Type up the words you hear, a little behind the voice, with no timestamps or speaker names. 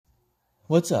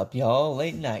What's up, y'all?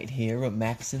 Late night here with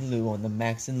Max and Lou on the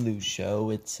Max and Lou Show.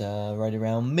 It's right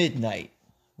around midnight,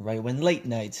 right when late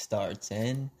night starts,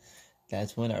 and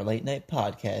that's when our late night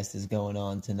podcast is going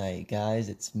on tonight, guys.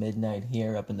 It's midnight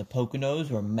here up in the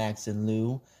Poconos where Max and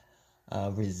Lou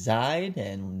reside,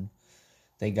 and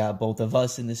they got both of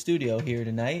us in the studio here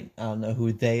tonight. I don't know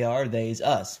who they are. They's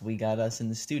us. We got us in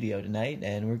the studio tonight,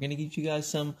 and we're going to get you guys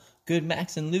some good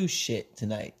Max and Lou shit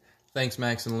tonight. Thanks,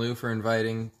 Max and Lou, for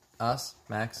inviting us,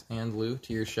 Max and Lou,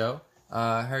 to your show.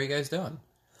 How are you guys doing?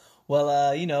 Well,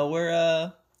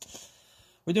 we're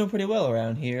doing pretty well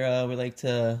around here. We like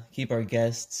to keep our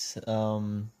guests,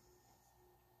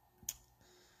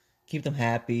 keep them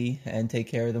happy and take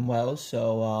care of them well.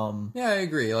 So, yeah, I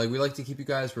agree. We like to keep you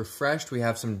guys refreshed. We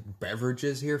have some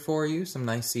beverages here for you, some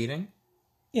nice seating.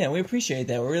 Yeah, we appreciate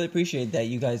that. We really appreciate that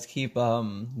you guys keep,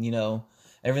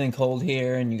 everything cold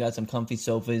here, and you got some comfy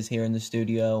sofas here in the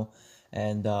studio.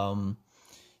 And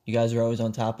you guys are always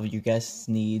on top of your guests'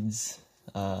 needs.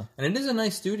 And it is a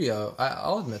nice studio.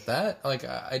 I'll admit that.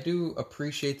 I do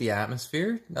appreciate the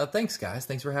atmosphere. Thanks, guys.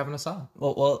 Thanks for having us on.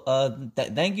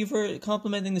 Thank you for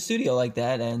complimenting the studio like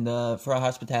that, and for our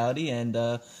hospitality. And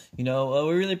we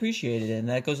really appreciate it, and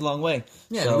that goes a long way.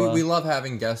 Yeah, so, we love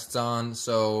having guests on.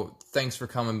 So thanks for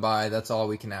coming by. That's all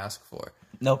we can ask for.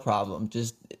 No problem.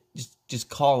 Just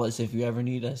call us if you ever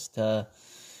need us to,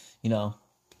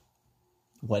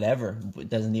 whatever. It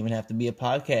doesn't even have to be a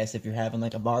podcast. If you're having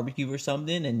a barbecue or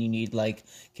something and you need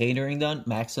catering done,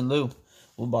 Max and Lou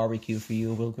will barbecue for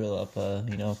you. We'll grill up a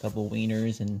couple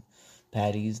wieners and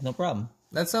patties, no problem.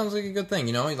 That sounds like a good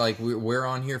thing. We're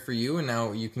on here for you, and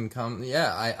now you can come.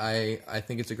 Yeah, I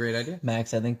think it's a great idea.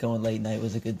 Max, I think going late night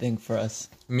was a good thing for us.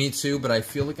 Me too, but I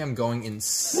feel like I'm going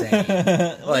insane.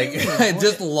 I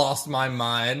just lost my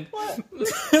mind.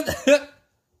 What?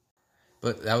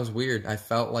 But that was weird. I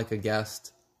felt like a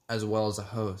guest as well as a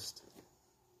host.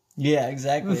 Yeah,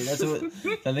 exactly.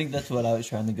 I think that's what I was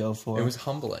trying to go for. It was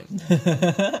humbling.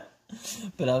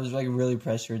 But I was really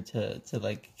pressured to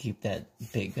keep that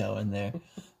bit going there.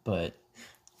 But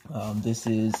this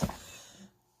is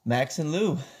Max and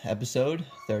Lou, episode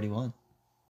 31.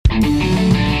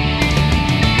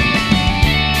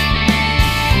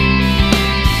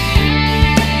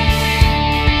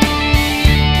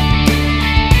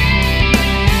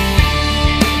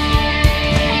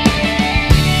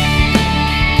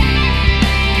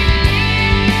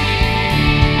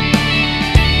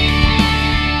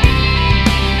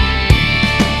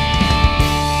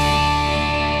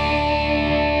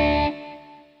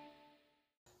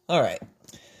 Alright,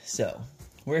 so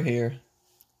we're here,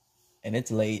 and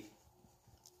it's late,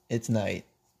 it's night,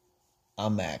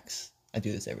 I'm Max, I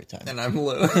do this every time. And I'm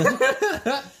Lou.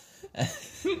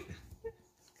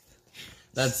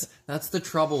 That's the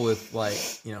trouble with,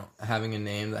 having a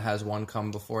name that has one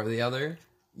come before the other.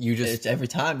 It's every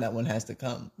time that one has to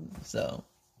come, so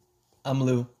I'm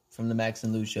Lou from the Max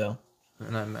and Lou Show.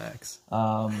 And I'm Max.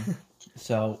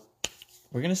 So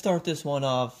we're going to start this one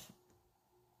off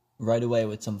right away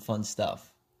with some fun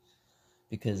stuff,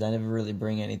 because I never really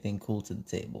bring anything cool to the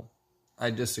table.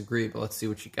 I disagree, but let's see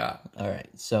what you got. All right,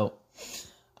 so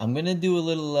I'm gonna do a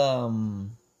little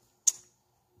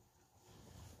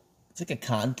it's like a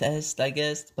contest, I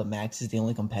guess, but Max is the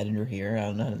only competitor here. I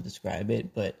don't know how to describe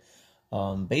it, but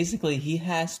basically he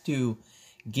has to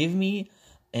give me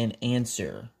an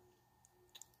answer,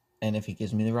 and if he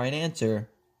gives me the right answer,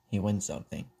 he wins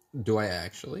something. Do I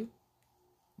actually?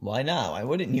 Why not? Why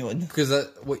wouldn't you? Because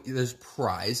there's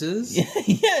prizes?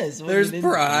 Yes. There's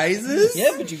prizes?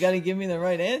 Yeah, but you got to give me the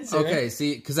right answer. Okay,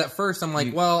 see, because at first I'm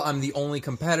like, I'm the only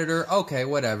competitor. Okay,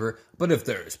 whatever. But if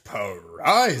there's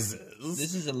prizes...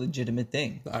 This is a legitimate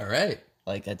thing. All right.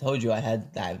 Like I told you, I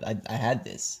had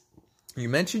this. You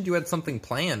mentioned you had something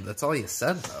planned. That's all you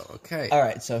said, though. Okay. All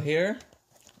right, so here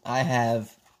I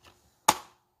have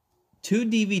 2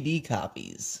 DVD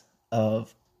copies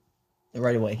of...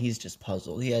 Right away, he's just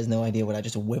puzzled. He has no idea what I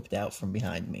just whipped out from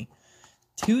behind me.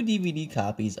 2 DVD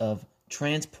copies of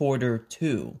Transporter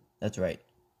 2. That's right.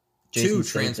 Jason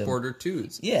Transporter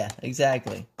 2s. Yeah,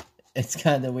 exactly. It's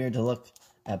kind of weird to look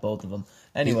at both of them.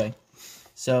 Anyway,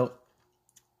 so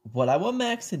what I want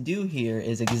Max to do here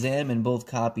is examine both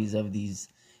copies of these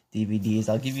DVDs.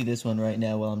 I'll give you this one right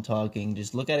now while I'm talking.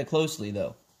 Just look at it closely,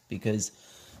 though, because...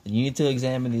 you need to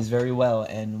examine these very well,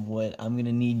 and what I'm going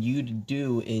to need you to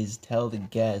do is tell the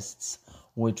guests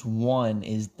which one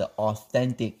is the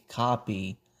authentic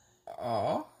copy.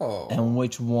 Oh. And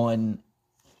which one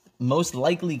most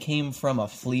likely came from a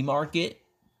flea market.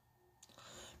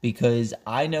 Because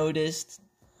I noticed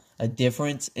a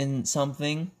difference in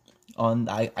something on...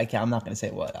 I'm not going to say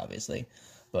what, obviously.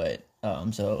 But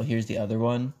So here's the other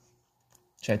one.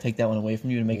 Should I take that one away from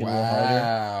you to make it a little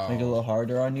harder? Make it a little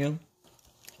harder on you.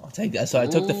 I'll take that. So I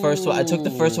took the first one. I took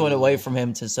the first one away from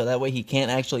him so that way he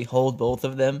can't actually hold both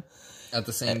of them at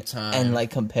the same time and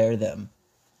like compare them.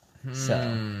 So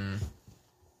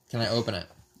can I open it?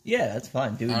 Yeah, that's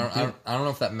fine, dude. I don't know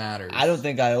if that matters. I don't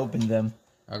think I opened them.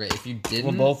 Okay, if you didn't,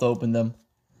 we'll both open them.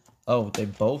 Oh, they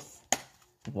both.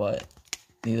 What?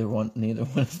 Neither one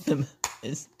of them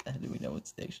is. How do we know what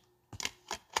station?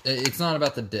 It's not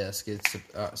about the disc. It's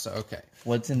so okay.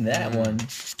 What's in that one?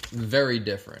 Very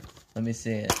different. Let me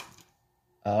see it.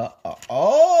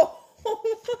 Oh!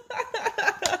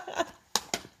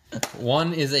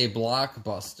 One is a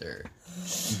Blockbuster,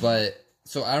 but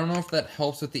so I don't know if that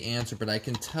helps with the answer, but I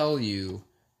can tell you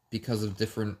because of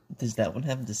different. Does that one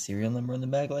have the serial number on the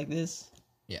back like this?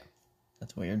 Yeah,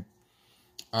 that's weird.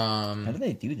 How do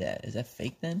they do that? Is that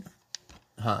fake then?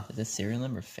 Huh? Is the serial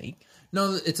number fake?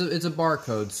 No, it's a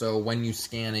barcode. So when you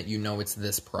scan it, you know it's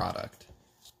this product.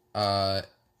 So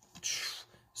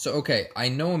okay, I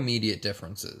know immediate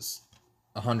differences,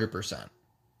 100%.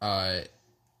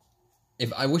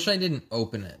 If I wish I didn't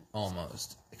open it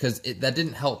almost because that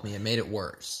didn't help me. It made it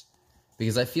worse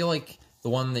because I feel like the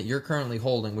one that you're currently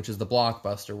holding, which is the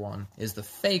Blockbuster one, is the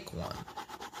fake one.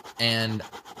 And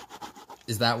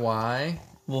is that why?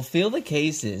 Well, feel the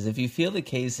cases. If you feel the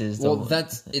cases, well,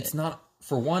 it's not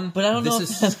for one. But I don't know.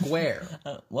 This is square.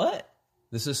 What?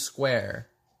 This is square,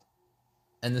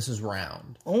 and this is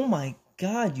round. Oh my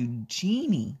God, you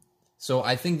genie! So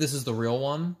I think this is the real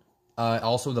one.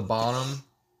 Also, the bottom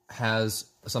has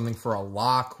something for a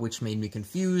lock, which made me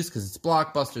confused because it's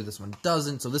Blockbuster. This one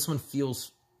doesn't. So this one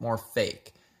feels more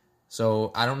fake.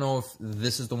 So I don't know if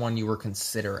this is the one you were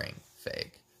considering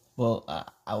fake. Well,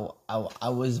 I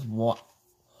was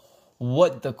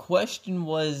what the question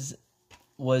was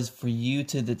for you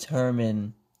to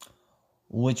determine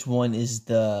which one is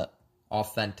the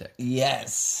authentic.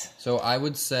 Yes. So I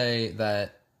would say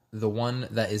that the one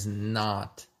that is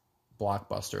not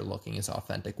Blockbuster looking is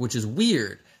authentic, which is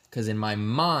weird because in my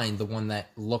mind, the one that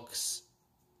looks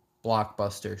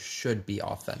Blockbuster should be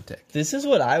authentic. This is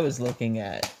what I was looking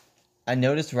at. I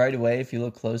noticed right away, if you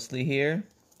look closely here,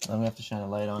 I'm going to have to shine a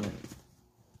light on it.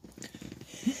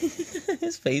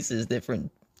 His face is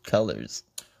different colors.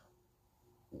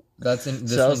 This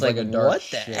so one's like a dark what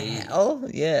shade. The hell?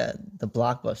 Yeah, the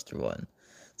Blockbuster one.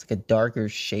 It's like a darker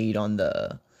shade on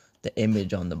the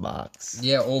image on the box.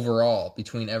 Yeah, overall,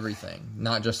 between everything,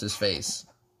 not just his face.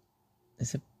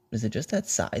 Is it just that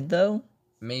side though?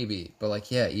 Maybe, but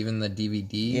like yeah, even the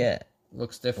DVD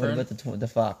looks different. What about the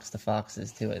Fox? The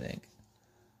Foxes too, I think.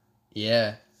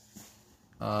 Yeah.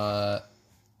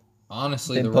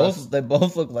 Honestly, they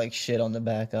both look like shit on the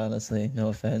back. Honestly, no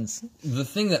offense. The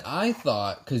thing that I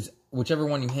thought, because whichever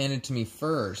one you handed to me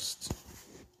first,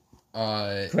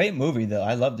 great movie though.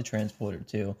 I love The Transporter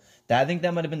too. I think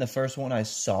that might have been the first one I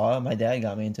saw. My dad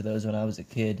got me into those when I was a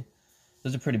kid.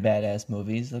 Those are pretty badass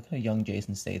movies. Look how young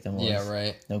Jason Statham was. Yeah,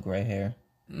 right. No gray hair.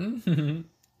 Mm-hmm.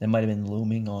 That might have been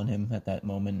looming on him at that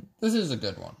moment. This is a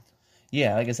good one.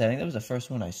 Yeah, like I said, I think that was the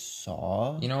first one I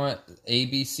saw. You know what?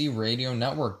 ABC Radio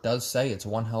Network does say it's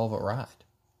one hell of a ride.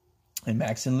 And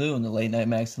Max and Lou and the late night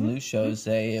Max and Lou shows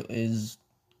say it is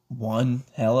one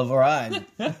hell of a ride.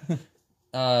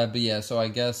 But yeah, so I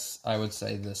guess I would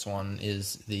say this one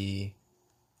is the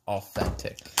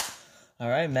authentic. All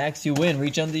right, Max, you win.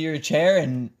 Reach under your chair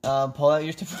and pull out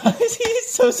your surprise. He's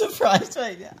so surprised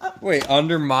right now. Wait,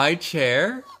 under my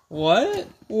chair? What?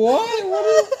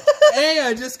 Hey,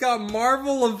 I just got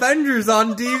Marvel Avengers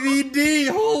on DVD.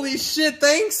 Holy shit,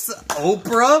 thanks,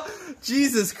 Oprah.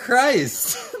 Jesus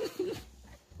Christ.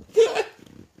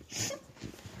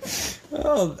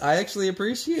 Oh, I actually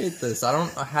appreciate this. I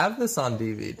don't have this on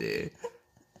DVD.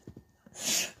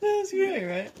 That was great,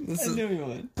 right? I knew you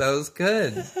would. That was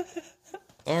good.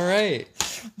 All right.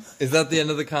 Is that the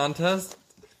end of the contest?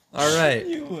 All right.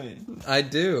 You win. I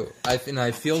do. I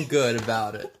feel good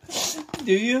about it.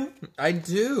 Do you? I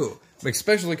do.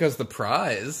 Especially because the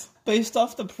prize. Based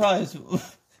off the prize,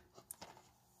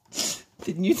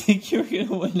 didn't you think you were going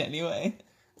to win anyway?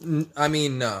 I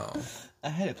mean, no. I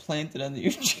had it planted under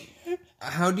your chair.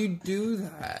 How do you do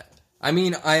that? I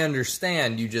mean, I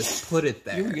understand. You just put it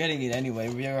there. You were getting it anyway,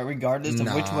 regardless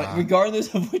of which one.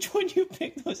 Regardless of which one you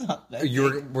picked was authentic.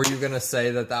 Were you gonna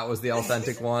say that was the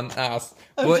authentic one? I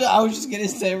was just gonna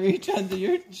say reach under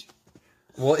your.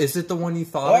 Well, is it the one you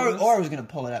thought? Or I was gonna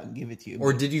pull it out and give it to you.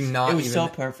 Or did you not? It was so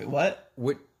perfect. What?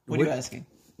 What are you asking?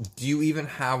 Do you even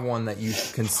have one that you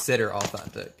consider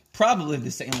authentic? Probably the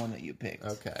same one that you picked.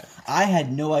 Okay. I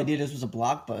had no idea this was a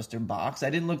Blockbuster box. I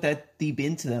didn't look that deep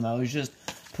into them. I was just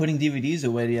putting DVDs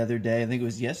away the other day. I think it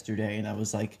was yesterday, and I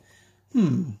was like,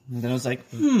 And then I was like,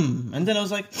 And then I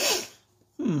was like,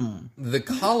 The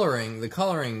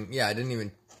coloring, yeah, I didn't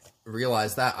even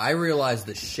realize that. I realized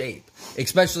the shape,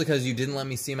 especially because you didn't let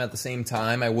me see them at the same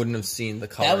time. I wouldn't have seen the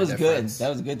color. That was difference. good. That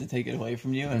was good to take it away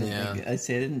from you. And Yeah. I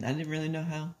didn't really know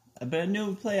how, but I knew it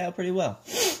would play out pretty well.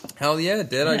 Hell yeah, it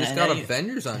did. I just got and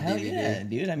Avengers on Hell DVD. yeah,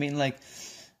 dude. I mean, like,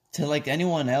 to like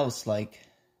anyone else, like,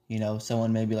 you know,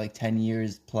 someone maybe like 10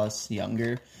 years plus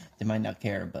younger, they might not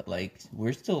care, but like,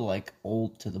 we're still like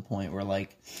old to the point where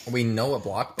like, We know what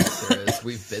Blockbuster is.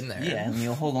 We've been there. yeah, and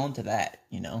you'll hold on to that,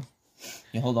 you know.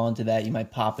 You hold on to that. You might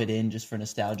pop it in just for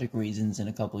nostalgic reasons in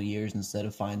a couple of years instead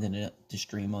of finding it to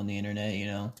stream on the internet, you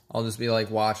know. I'll just be like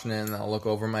watching it, and I'll look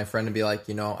over at my friend and be like,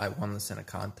 you know, I won this in a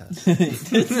contest.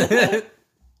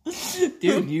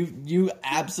 Dude, you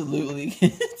absolutely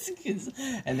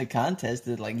and the contest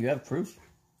is like, you have proof.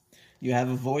 You have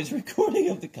a voice recording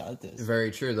of the contest. Very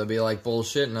true. They'll be like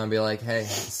bullshit, and I'll be like, hey,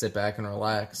 sit back and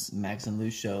relax. Max and Lou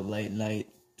Show, late night,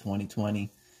 2020,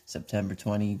 September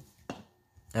 20.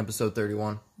 Episode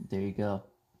 31. There you go.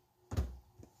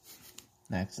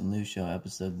 Max and Lou Show,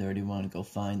 episode 31. Go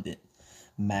find it.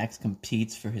 Max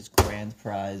competes for his grand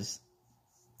prize.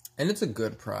 And it's a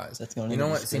good prize. That's going. You know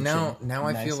what? See, now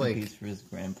I feel like competes for his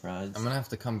grand prize. I'm gonna have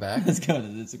to come back. Let's go to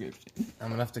the description. I'm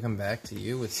gonna have to come back to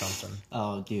you with something.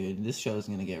 Oh, dude, this show is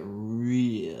gonna get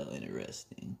real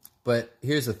interesting. But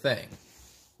here's the thing.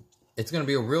 It's gonna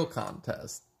be a real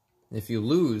contest. If you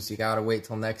lose, you gotta wait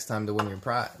till next time to win your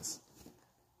prize.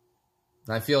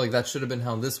 And I feel like that should have been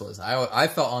how this was. I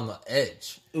felt on the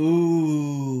edge.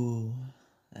 Ooh,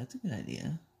 that's a good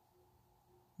idea.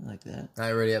 I like that.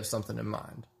 I already have something in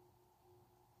mind.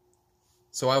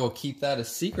 So I will keep that a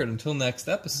secret until next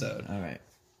episode. All right.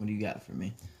 What do you got for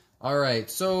me? All right.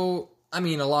 So, I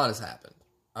mean, a lot has happened.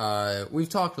 We've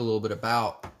talked a little bit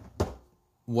about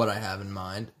what I have in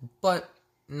mind, but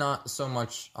not so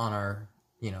much on our,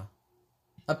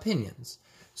 opinions.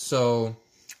 So,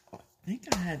 I think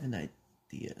I have an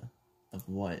idea of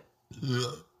what.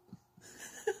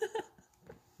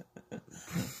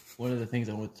 One of the things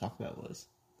I wanted to talk about was.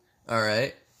 all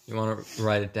right. You want to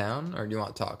write it down, or do you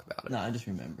want to talk about it? No, I just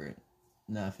remember it.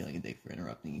 No, I feel like a dick for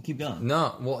interrupting you. Keep going.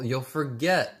 No, well, you'll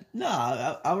forget. No,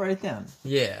 I'll write it down.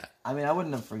 Yeah. I mean, I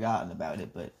wouldn't have forgotten about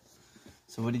it, but.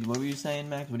 So what were you saying,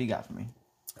 Max? What do you got for me?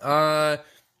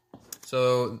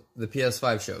 So the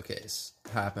PS5 showcase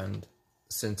happened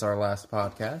since our last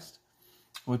podcast.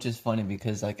 Which is funny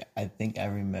because, like, I think I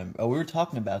remember. Oh, we were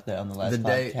talking about that on the last The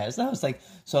day- podcast. And I was like,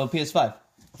 so PS5.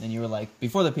 And you were like,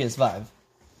 before the PS5.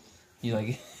 You,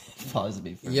 like, paused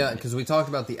me for a Yeah, minute. because we talked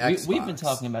about the Xbox. We've been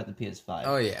talking about the PS5.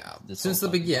 Oh yeah, since the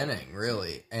beginning,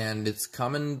 really, and it's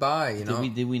coming by.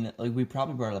 Did we like we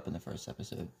probably brought it up in the first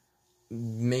episode?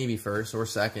 Maybe first or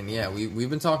second. Yeah, we've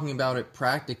been talking about it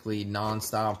practically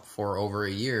nonstop for over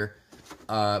a year,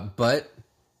 but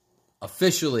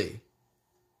officially,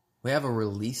 we have a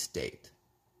release date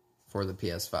for the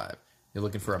PS5. You're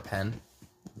looking for a pen?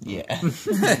 Yeah,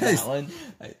 that one.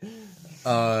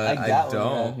 I got one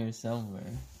don't. around here somewhere.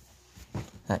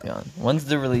 Hang on. When's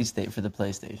the release date for the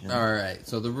PlayStation? All right,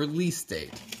 so the release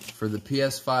date for the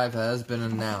PS5 has been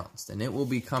announced, and it will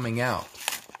be coming out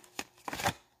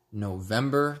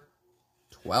November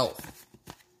 12th.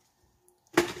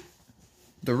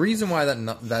 The reason why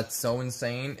that's so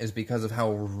insane is because of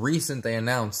how recent they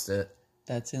announced it.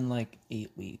 That's in like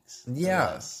 8 weeks. or Yeah,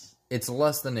 less. it's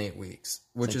less than 8 weeks,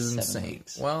 which It's is like 7 insane.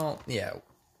 weeks. Well,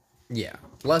 yeah,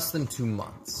 less than 2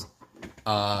 months.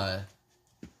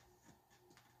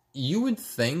 You would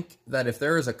think that if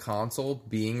there is a console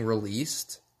being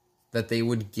released, that they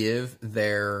would give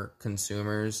their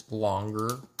consumers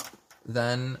longer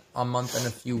than a month and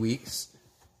a few weeks.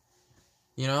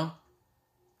 You know?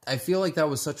 I feel like that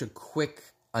was such a quick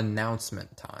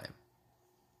announcement time.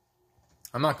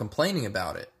 I'm not complaining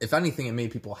about it. If anything, it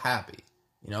made people happy.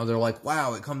 You know, they're like,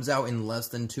 wow, it comes out in less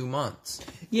than 2 months.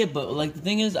 Yeah, but like the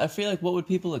thing is, I feel like what would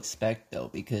people expect though?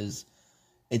 Because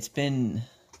it's been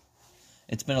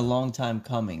a long time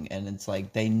coming, and it's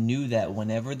like they knew that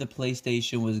whenever the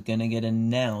PlayStation was gonna get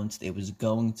announced, it was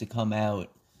going to come out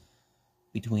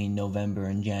between November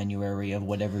and January of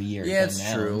whatever year. Yeah, it's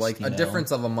it's true. Like, you a know?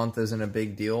 difference of a month isn't a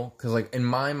big deal. Because, like, in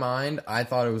my mind, I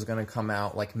thought it was going to come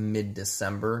out, like,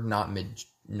 mid-December, not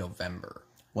mid-November.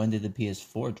 When did the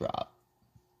PS4 drop?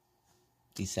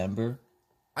 December.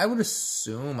 I would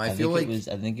assume. I feel think like...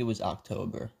 I think it was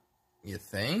October. You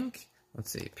think?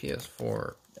 Let's see.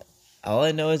 PS4. All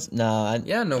I know is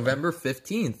Yeah, November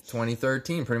 15th,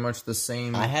 2013. Pretty much the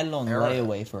same I had it on era.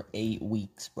 layaway for 8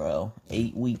 weeks, bro.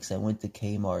 8 weeks. I went to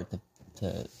Kmart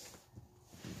to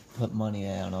put money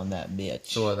down on that bitch.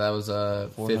 So that was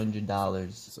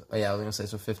 $400. yeah, I was gonna say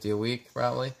so $50 a week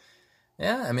probably.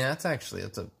 Yeah, I mean that's a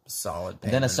solid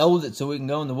payment. Then I sold it so we can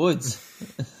go in the woods.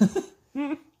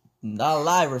 Not a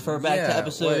lie. Refer back to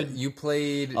episode. What, you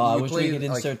played. I you wish played, we could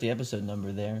insert the episode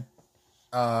number there.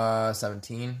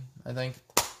 17, I think.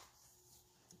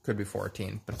 Could be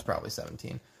 14, but it's probably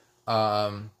 17. It's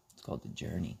called The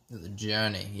Journey. The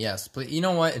Journey, yes. You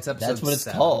know what? It's episode. That's what it's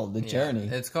 7. called. The Journey.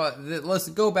 It's called. Let's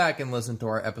go back and listen to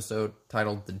our episode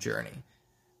titled "The Journey."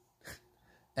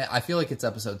 I feel like it's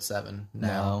episode 7 now.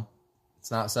 No. It's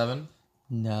not 7?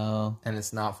 No. And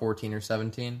it's not 14 or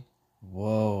 17?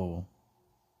 Whoa.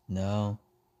 No.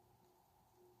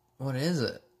 What is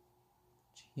it?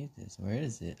 Jesus, where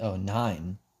is it? Oh,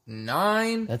 9.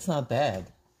 9? That's not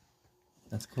bad.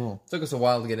 That's cool. Took us a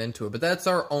while to get into it, but that's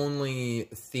our only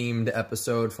themed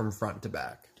episode from front to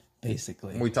back.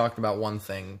 Basically. We talked about one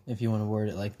thing. If you want to word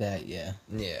it like that, yeah.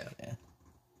 Yeah. Yeah.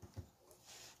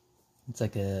 It's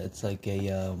like a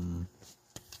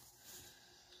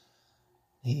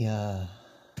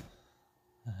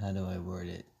how do I word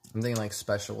it? I'm thinking like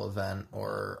special event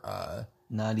or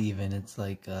Not even. It's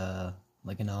like an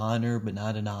honor, but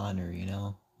not an honor, you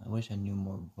know? I wish I knew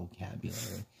more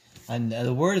vocabulary. And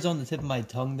the word is on the tip of my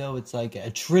tongue, though. It's like a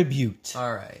tribute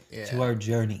all right, yeah. to our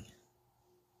journey.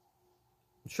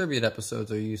 Tribute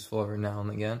episodes are useful every now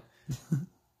and again.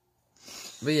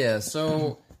 But yeah,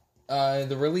 so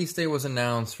the release date was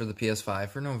announced for the PS5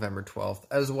 for November 12th,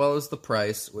 as well as the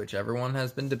price, which everyone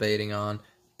has been debating on.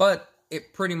 But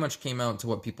it pretty much came out to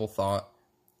what people thought.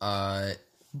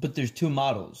 But there's 2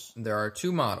 models. There are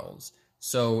 2 models.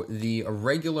 So the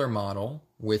regular model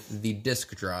with the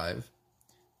disc drive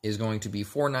is going to be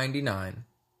 $499,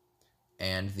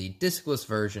 and the discless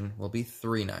version will be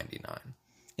 $399.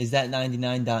 Is that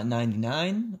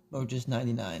 99.99 or just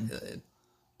 99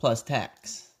 plus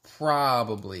tax?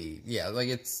 Probably, yeah. Like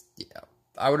it's, yeah.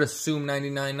 I would assume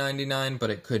 $99.99, but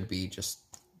it could be just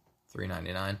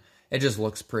 $399. It just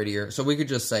looks prettier. So we could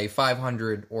just say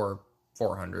 $500 or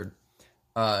 $400.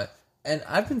 And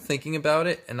I've been thinking about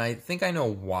it, and I think I know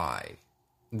why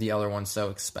the other one's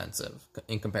so expensive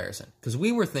in comparison. Because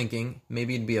we were thinking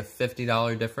maybe it'd be a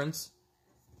 $50 difference,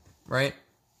 right?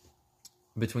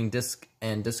 Between disc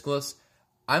and discless.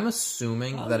 I'm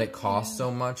assuming that it costs so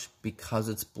much because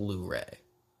it's Blu-ray.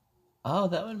 Oh,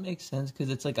 that would make sense because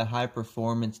it's like a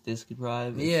high-performance disc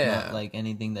drive. It's not like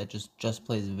anything that just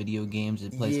plays video games.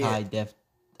 It plays high-def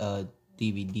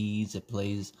DVDs. It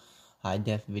plays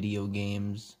high-def video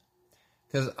games.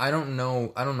 Because I don't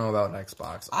know about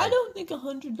Xbox. I don't think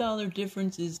 $100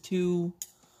 difference is too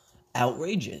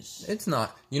outrageous. It's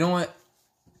not. You know what?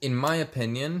 In my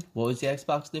opinion, what was the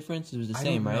Xbox difference? It was the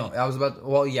same, right? I was about.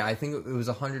 Well, yeah, I think it was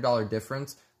 $100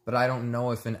 difference, but I don't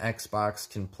know if an Xbox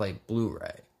can play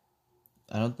Blu-ray.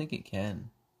 I don't think it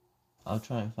can. I'll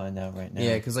try and find out right now.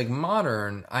 Yeah, because like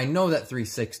modern, I know that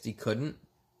 360 couldn't,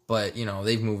 but you know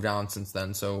they've moved on since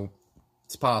then, so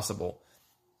it's possible.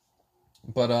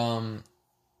 But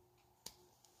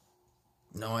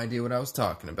no idea what I was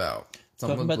talking about.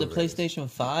 Talking about the PlayStation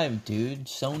 5, dude.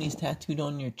 Sony's tattooed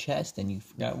on your chest and you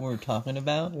forgot what we're talking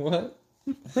about? What?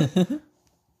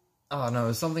 Oh, no, it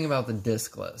was something about the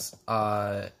discless.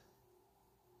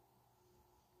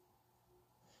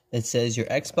 It says your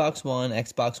Xbox One,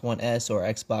 Xbox One S, or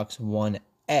Xbox One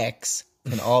X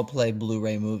can all play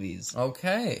Blu-ray movies.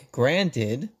 Okay.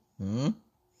 Granted,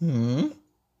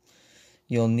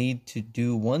 you'll need to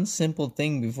do one simple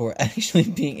thing before actually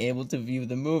being able to view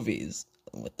the movies.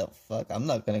 What the fuck? I'm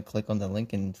not going to click on the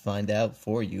link and find out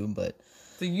for you, but...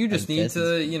 So you just need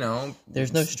to, you know...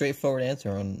 There's no straightforward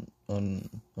answer on...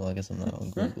 Well, I guess I'm not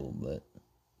on Google, but...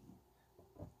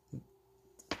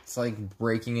 It's like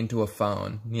breaking into a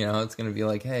phone, you know? It's going to be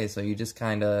like, hey, so you just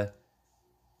kind of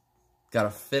got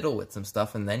to fiddle with some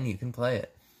stuff, and then you can play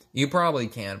it. You probably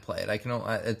can play it. I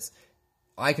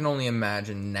can only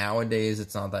imagine nowadays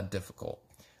it's not that difficult.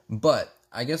 But...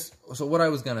 I guess, so what I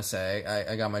was going to say,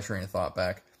 I got my train of thought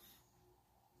back.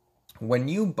 When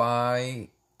you buy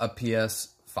a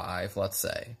PS5, let's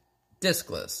say,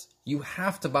 discless, you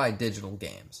have to buy digital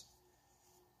games.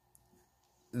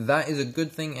 That is a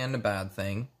good thing and a bad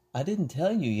thing. I didn't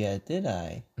tell you yet, did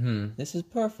I? This is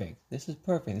perfect. This is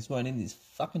perfect. This is what I need these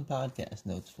fucking podcast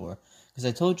notes for. Because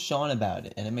I told Sean about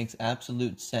it, and it makes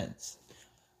absolute sense.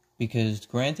 Because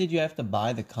granted, you have to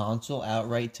buy the console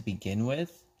outright to begin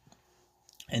with,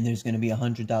 and there's going to be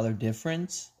 $100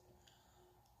 difference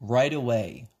right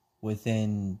away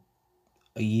within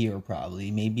a year,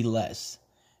 probably, maybe less.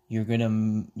 You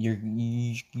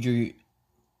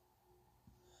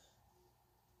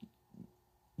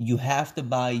have to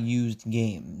buy used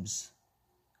games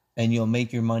and you'll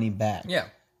make your money back. Yeah.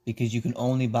 Because you can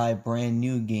only buy brand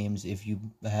new games if you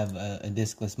have a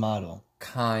discless model.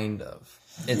 Kind of.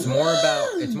 It's more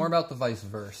about the vice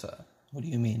versa. What do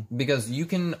you mean? Because you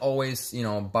can always,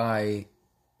 buy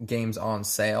games on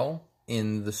sale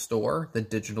in the store, the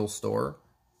digital store,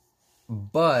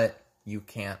 but you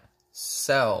can't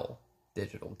sell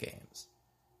digital games.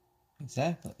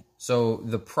 Exactly. So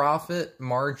the profit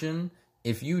margin,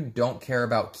 if you don't care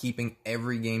about keeping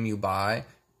every game you buy,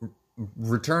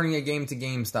 returning a game to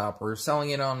GameStop or selling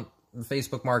it on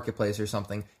Facebook Marketplace or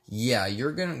something, yeah,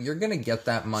 you're gonna get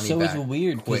that money back. So it's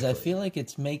weird because I quickly. feel like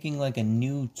it's making like a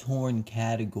new torn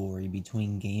category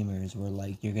between gamers where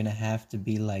like you're gonna have to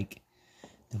be like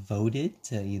devoted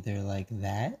to either like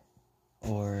that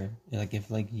or like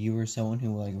if like you were someone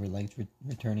who like liked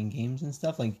returning games and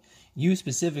stuff, like you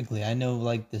specifically, I know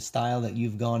like the style that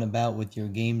you've gone about with your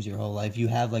games your whole life. You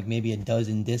have like maybe a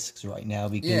dozen discs right now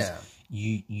because Yeah.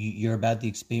 you're about the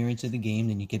experience of the game,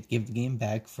 and you get to give the game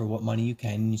back for what money you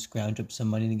can, and you scrounge up some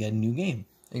money to get a new game.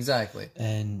 Exactly.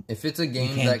 And if it's a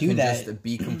game can't that do can that. just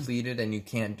be completed and you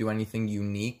can't do anything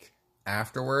unique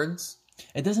afterwards,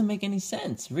 it doesn't make any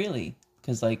sense, really,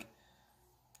 because like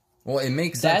well, it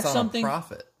makes sense That's on something- a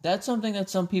profit. that's something that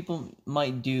some people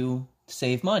might do to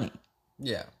save money,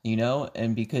 Yeah.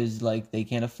 and because like they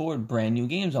can't afford brand new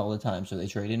games all the time, so they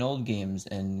trade in old games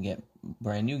and get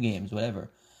brand new games, whatever.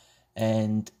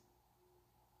 And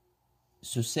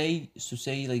so say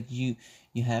like you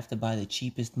have to buy the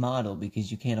cheapest model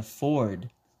because you can't afford,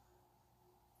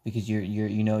 because you're a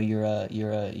budgeter.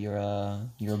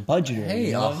 Hey,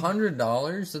 you know?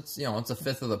 $100. It's it's a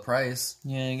fifth of the price.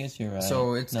 Yeah, I guess you're right.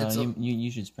 So it's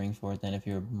you should spring for it then if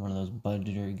you're one of those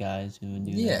budgeter guys who would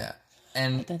do that. Yeah,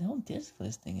 and But that whole disc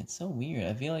list thing, it's so weird.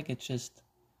 I feel like it's just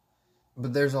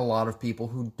but there's a lot of people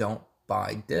who don't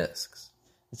buy discs.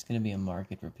 it's gonna be a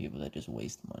market for people that just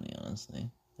waste money, honestly.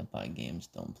 That buy games,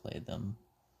 don't play them.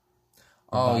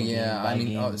 Oh Buy yeah,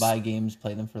 buy games,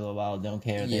 play them for a little while, don't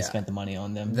care. They Yeah. spent the money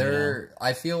on them.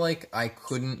 I feel like I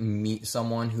couldn't meet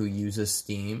someone who uses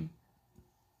Steam,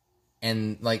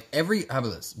 and like how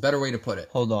about this? Better way to put it.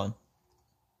 Hold on.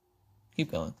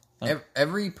 Keep going.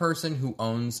 Every person who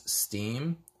owns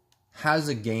Steam has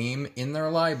a game in their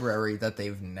library that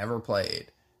they've never played.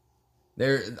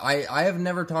 I have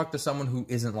never talked to someone who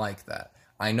isn't like that.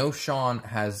 I know Sean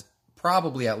has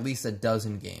probably at least a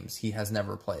dozen games he has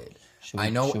never played. I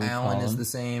know should we Alan call is him? the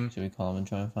same. Should we call him and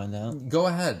try and find out? Go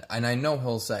ahead, and I know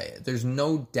he'll say it. There's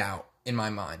no doubt in my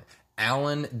mind.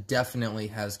 Alan definitely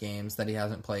has games that he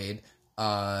hasn't played.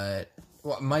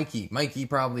 Mikey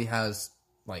probably has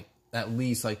like at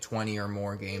least like 20 or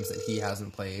more games that he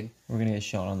hasn't played. We're gonna get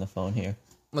Sean on the phone here.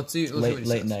 Let's see what he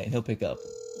Late says. night, he'll pick up.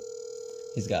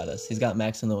 He's got us. He's got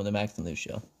Max and Lou on the Max and Lou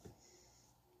show.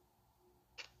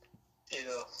 Yeah.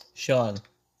 Sean,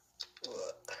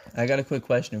 What? I got a quick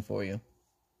question for you.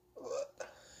 What?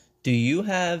 Do you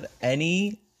have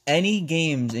any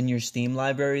games in your Steam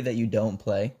library that you don't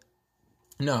play?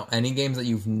 No, any games that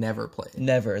you've never played.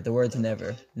 Never. The word's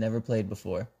never. Never played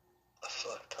before. A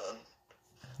fuck ton.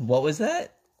 What was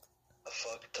that? A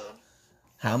fuck ton.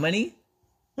 How many?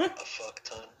 A fuck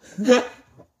ton.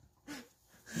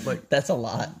 Like, That's a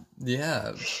lot.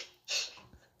 yeah.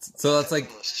 So that's like,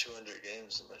 Almost 200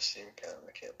 games in my Steam account.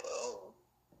 I can't play all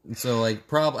of them. so like,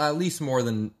 at least more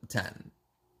than 10.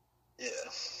 Yeah.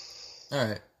 All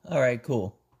right. All right,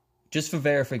 cool. Just for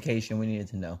verification, we needed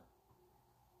to know.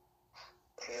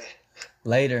 Okay.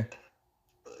 Later.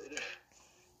 Later.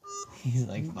 He's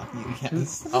like, fuck you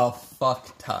guys. A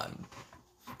fuck ton.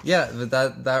 Yeah, but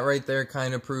that right there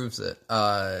kind of proves it.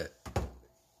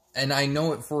 And I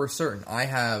know it for certain. I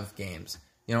have games,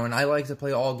 and I like to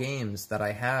play all games that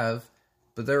I have,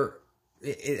 but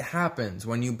it happens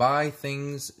when you buy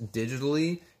things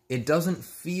digitally. It doesn't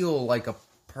feel like a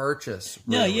purchase.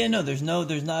 Really. No, there's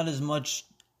not as much,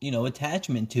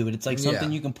 attachment to it. It's like something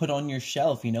Yeah. you can put on your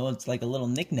shelf, it's like a little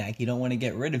knickknack. You don't want to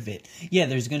get rid of it. Yeah,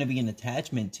 there's going to be an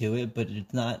attachment to it, but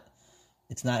it's not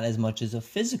as much as a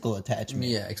physical attachment.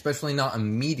 Yeah, especially not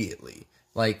immediately.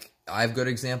 Like, I have good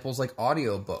examples like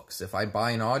audiobooks. If I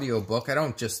buy an audiobook, I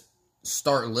don't just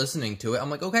start listening to it. I'm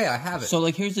like, okay, I have it. So,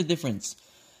 like, here's the difference,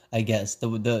 I guess.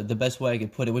 The best way I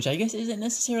could put it, which I guess isn't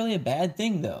necessarily a bad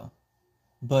thing, though.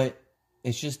 But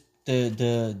it's just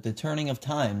the turning of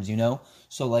times,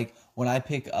 So, like, when I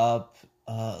pick up,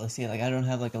 let's see, like, I don't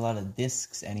have, like, a lot of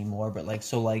discs anymore, but, like,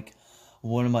 so, like,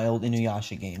 one of my old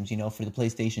Inuyasha games, for the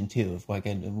PlayStation 2.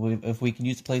 If we can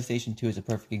use the PlayStation 2 as a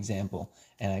perfect example,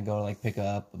 and I go to like pick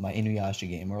up my Inuyasha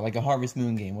game or like a Harvest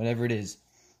Moon game, whatever it is,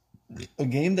 a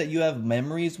game that you have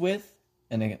memories with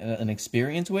and an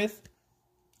experience with,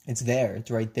 It's there.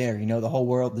 It's right there. You know, the whole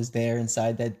world is there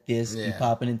inside that disc. You Yeah.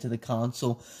 pop it into the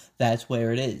console. That's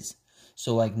where it is.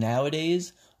 So, like,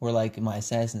 nowadays, where, like, my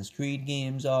Assassin's Creed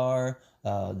games are,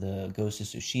 the Ghost of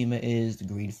Tsushima is, the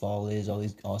Greedfall is, all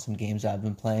these awesome games I've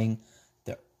been playing,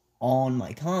 they're on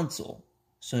my console.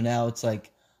 So now it's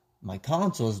like, my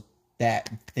console's that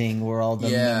thing where all the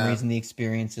Yeah. memories and the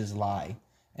experiences lie.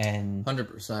 And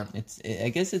 100%. I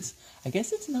guess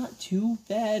it's not too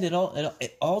bad at all.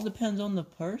 It all depends on the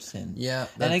person. Yeah,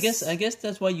 and I guess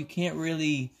that's why you can't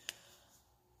really.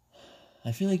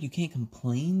 I feel like you can't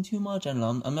complain too much. I don't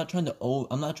know. I'm not trying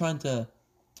to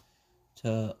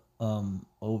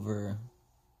over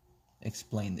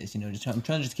explain this. You know, I'm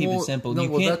trying to just keep it simple. No, You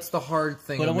well, can't- that's the hard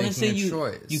thing But I of want to say making a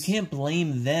choice. you can't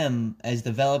blame them as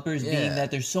developers, Yeah. being that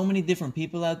there's so many different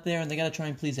people out there and they got to try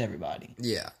and please everybody.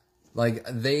 Yeah. Like,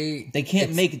 They can't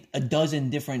it's- make a dozen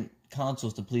different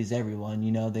consoles to please everyone.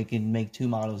 You know, they can make 2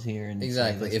 models here and say,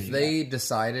 Exactly. "That's If what you they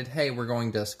decided, hey, we're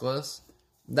going discless,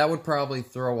 that would probably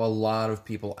throw a lot of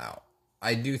people out.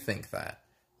 I do think that.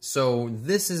 So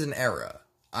this is an era.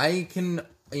 I can,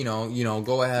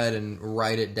 go ahead and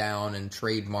write it down and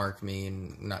trademark me,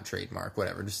 and not trademark,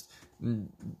 whatever. Just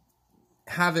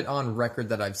have it on record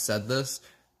that I've said this.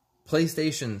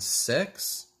 PlayStation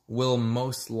 6 will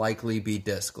most likely be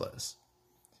discless.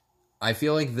 I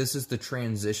feel like this is the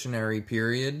transitionary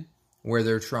period where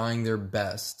they're trying their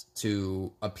best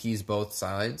to appease both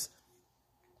sides.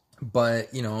 But,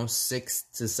 6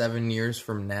 to 7 years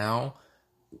from now,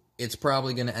 it's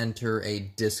probably going to enter a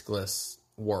discless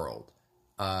world.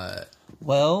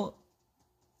 Well,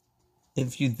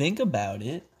 if you think about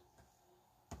it,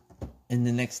 in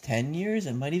the next 10 years,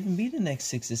 it might even be the next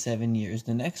 6 to 7 years.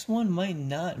 The next one might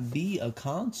not be a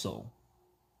console.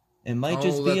 It might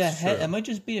just be that's true. it might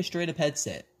just be a straight up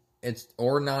headset. It's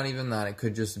or not even that. It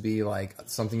could just be like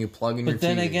something you plug in your But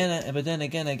then TV.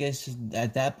 again, I guess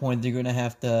at that point they're gonna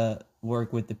have to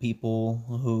work with the people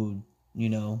who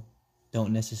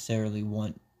don't necessarily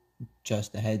want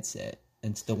just a headset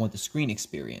and still want the screen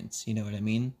experience. You know what I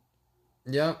mean?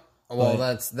 Yep. Well,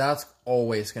 But- that's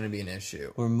always going to be an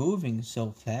issue. We're moving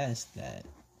so fast that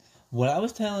what I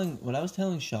was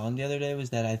telling Sean the other day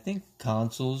was that I think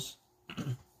consoles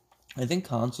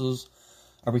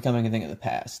are becoming a thing of the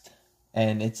past,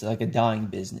 and it's like a dying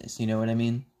business. You know what I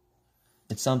mean?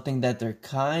 It's something that they're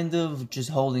kind of just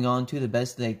holding on to the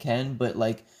best they can, but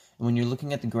like when you're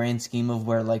looking at the grand scheme of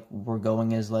where like we're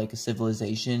going as like a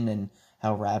civilization and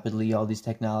how rapidly all these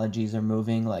technologies are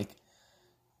moving, like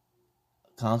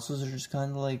consoles are just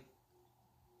kind of like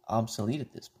obsolete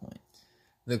at this point.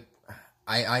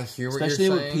 I hear what Especially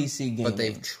you're with saying, PC but they've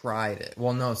gaming. tried it.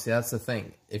 Well, no, see, that's the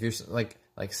thing. If you're like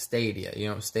Stadia, you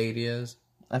know what Stadia is?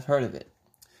 I've heard of it.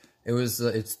 It's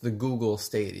the Google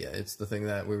Stadia. It's the thing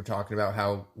that we were talking about,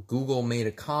 how Google made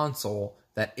a console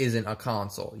that isn't a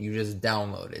console. You just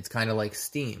download it. It's kind of like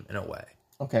Steam in a way.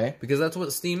 Okay. Because that's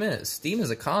what Steam is. Steam is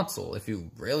a console, if you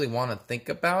really want to think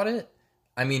about it.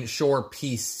 I mean, sure,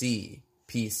 PC.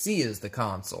 PC is the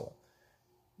console.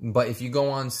 But if you go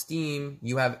on Steam,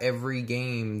 you have every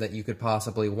game that you could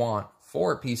possibly want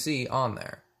for PC on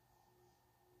there.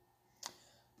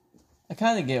 I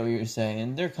kind of get what you're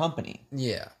saying. They're a company.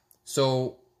 Yeah.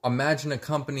 So imagine a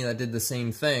company that did the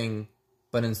same thing,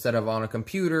 but instead of on a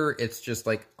computer, it's just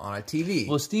like on a TV.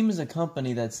 Well, Steam is a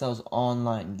company that sells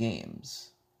online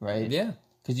games, right? Yeah.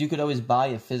 Because you could always buy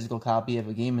a physical copy of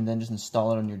a game and then just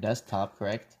install it on your desktop,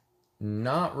 correct?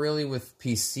 Not really with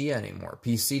PC anymore.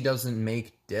 PC doesn't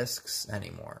make discs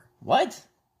anymore. What?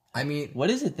 I mean, What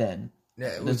is it then?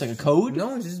 it It's like a code?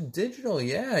 No, it's just digital.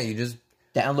 Yeah, you just.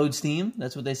 Download Steam?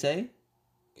 That's what they say?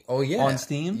 Oh yeah, On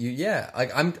Steam?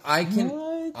 Like I can.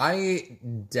 What? I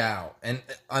doubt, and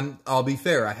I'll be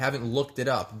fair. I haven't looked it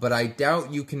up, but I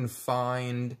doubt you can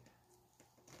find.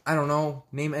 I don't know.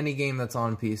 Name any game that's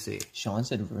on PC. Sean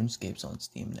said RuneScape's on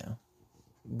Steam now.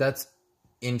 That's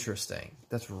interesting.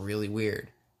 That's really weird.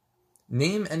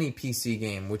 Name any PC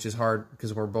game, which is hard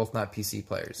because we're both not PC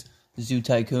players. Zoo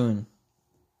Tycoon.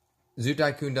 Zoo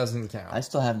Tycoon doesn't count. I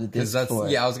still have the Because disc that's for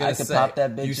it. I was gonna could say pop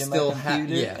that bitch you in still my have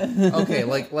computer. Okay,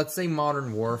 like let's say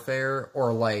Modern Warfare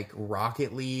or like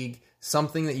Rocket League,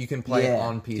 something that you can play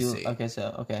on PC.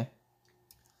 Okay.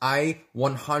 I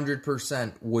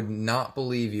 100% would not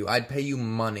believe you. I'd pay you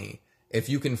money if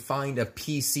you can find a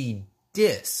PC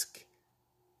disc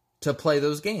to play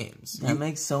those games. That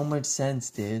makes so much sense,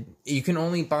 dude. You can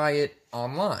only buy it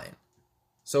online.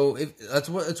 So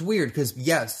it's weird because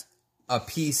yes, a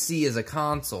PC is a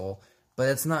console, but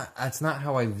that's not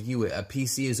how I view it. A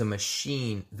PC is a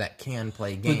machine that can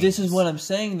play games. But this is what I'm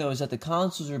saying, though, is that the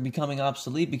consoles are becoming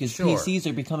obsolete because Sure. PCs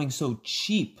are becoming so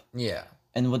cheap. Yeah.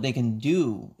 and what they can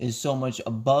do is so much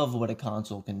above what a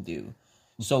console can do.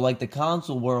 So like the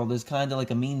console world is kind of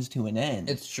like a means to an end.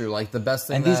 It's true. Like the best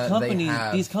thing And that they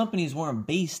have. these companies weren't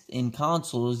based in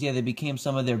consoles. Yeah, they became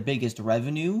some of their biggest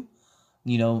revenue.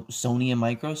 You know, Sony and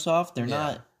Microsoft.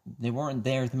 They weren't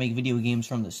there to make video games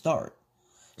from the start.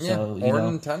 So, or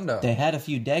Nintendo. They had a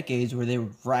few decades where they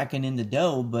were racking in the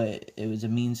dough, but it was a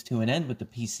means to an end with the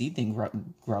PC thing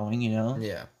growing. You know.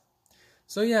 Yeah.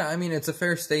 So yeah, I mean, it's a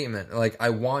fair statement. Like, I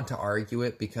want to argue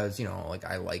it because, you know, like,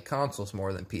 I like consoles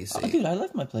more than PC. Oh, dude, I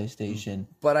love my PlayStation.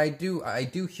 But I do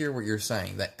hear what you're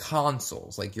saying, that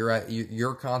consoles, like,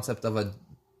 your concept of a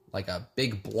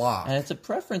big block. And it's a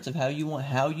preference of how you want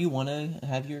to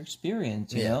have your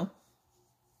experience, you know?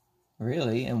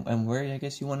 Really, and where I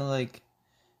guess you want to, like,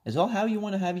 it's all how you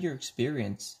want to have your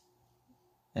experience.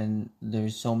 And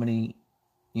there's so many,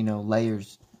 you know,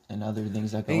 layers and other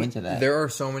things that go into that. There are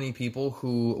so many people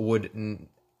who would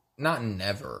not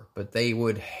never, but they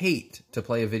would hate to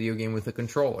play a video game with a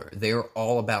controller. They are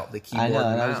all about the keyboard. I know, and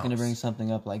and I mouse. was going to bring something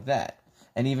up like that,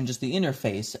 and even just the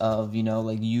interface of, you know,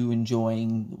 like you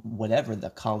enjoying whatever the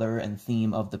color and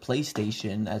theme of the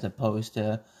PlayStation, as opposed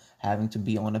to having to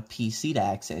be on a PC to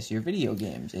access your video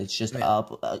games. It's just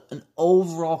an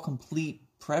overall complete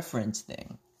preference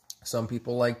thing. Some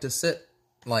people like to sit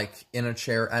like in a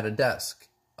chair at a desk.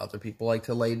 Other people like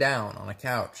to lay down on a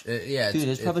couch. Dude,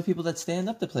 there's probably people that stand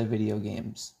up to play video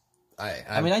games.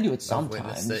 I mean, I do it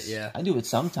sometimes. Yeah. I do it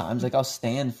sometimes. Like, I'll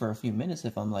stand for a few minutes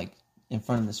if I'm, like, in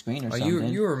front of the screen or something.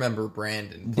 You remember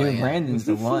Brandon Dude, playing. Brandon's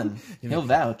the one. He'll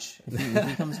vouch. If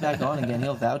he comes back on again,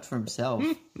 he'll vouch for himself.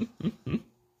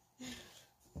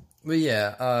 But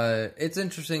yeah, it's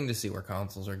interesting to see where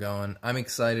consoles are going. I'm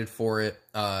excited for it.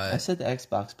 I said the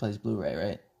Xbox plays Blu-ray,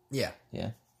 right? Yeah.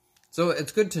 Yeah. So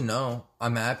it's good to know.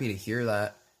 I'm happy to hear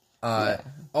that.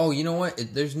 Oh, you know what?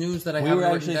 There's news that I haven't We were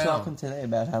written actually down. talking today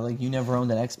about how, like, you never owned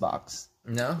an Xbox.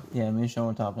 No? Yeah, me and Sean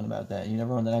were talking about that. You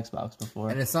never owned an Xbox before.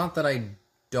 And it's not that I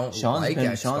don't like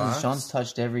Xbox. Sean's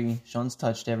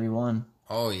touched every one.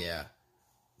 Oh, yeah.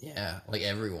 Yeah, like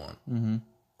everyone. Mm-hmm.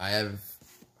 I have...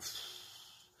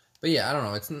 But yeah, I don't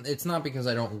know. It's not because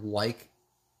I don't like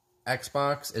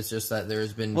Xbox. It's just that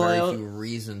there's been very few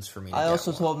reasons for me to I get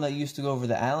also one. told him that you used to go over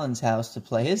to Alan's house to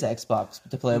play his Xbox,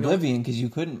 to play Oblivion, because you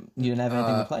didn't have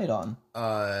anything to play it on.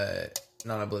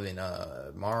 Not Oblivion,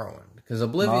 Morrowind. Because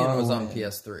Oblivion was on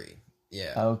PS3.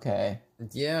 Yeah. Okay.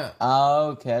 Yeah.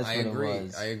 Okay, that's I what agree. it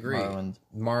was. I agree.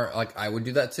 Morrowind. Like, I would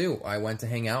do that too. I went to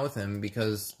hang out with him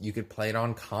because you could play it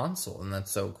on console, and that's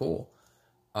so cool.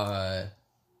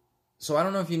 So I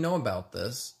don't know if you know about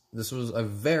this. This was a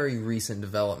very recent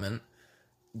development.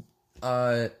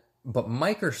 But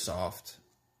Microsoft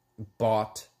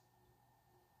bought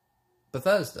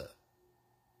Bethesda.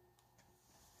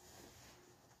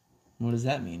 What does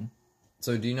that mean?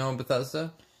 So do you know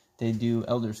Bethesda? They do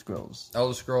Elder Scrolls.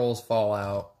 Elder Scrolls,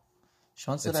 Fallout.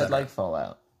 Sean said etc. I'd like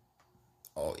Fallout.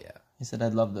 Oh, yeah. He said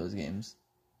I'd love those games.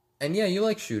 And yeah, you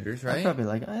like shooters, I'd right? probably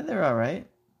like, they're alright.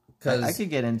 I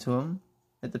could get into them.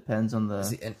 It depends on an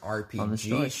the RPG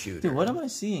story. shooter. Dude, what am I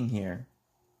seeing here?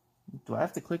 Do I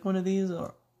have to click one of these?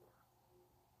 Or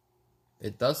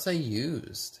It does say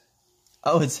used.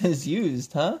 oh, it says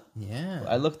used, huh? Yeah.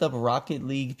 I looked up Rocket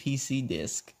League PC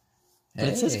disc. But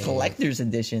it says Hey. collector's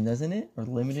edition, doesn't it? Or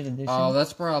limited edition? Oh,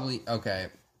 that's probably... Okay.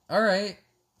 All right.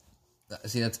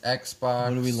 See, that's Xbox.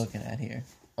 What are we looking at here?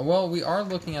 Well, we are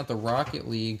looking at the Rocket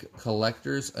League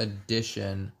Collector's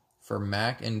Edition for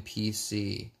Mac and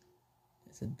PC.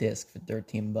 It's a disc for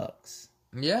 $13.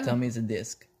 Yeah. Tell me it's a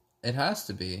disc. It has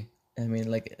to be. I mean,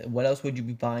 like, what else would you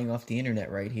be buying off the internet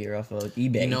right here, off of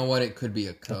eBay? You know what? It could be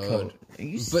a code. Are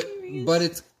you serious? But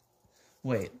it's...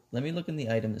 Wait, let me look in the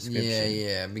item description.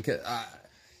 Yeah, because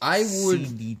I would...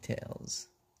 See details.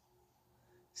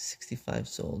 65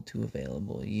 sold, 2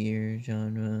 available. Year,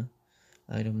 genre,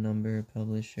 item number,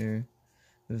 publisher.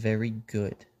 Very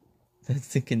good. That's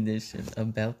the condition.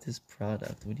 About this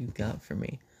product. What do you got for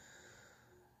me?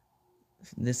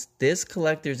 This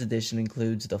collector's edition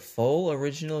includes the full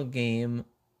original game.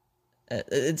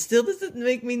 It still doesn't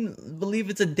make me believe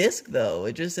it's a disc, though.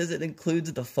 It just says it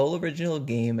includes the full original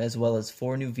game as well as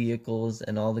 4 new vehicles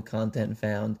and all the content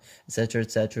found, etc.,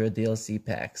 DLC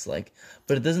packs. Like,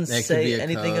 but it doesn't That could say be a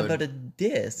anything code. about a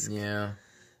disc. Yeah.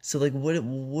 So, like, what it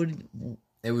would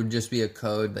It would just be a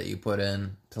code that you put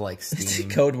in to, like, Steam.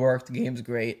 code worked? The game's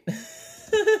great.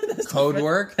 Code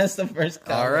work? That's the first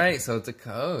comment. All right, so it's a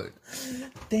code.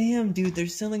 Damn, dude, they're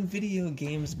selling video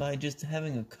games by just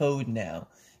having a code now.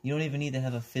 You don't even need to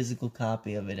have a physical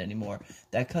copy of it anymore.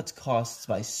 That cuts costs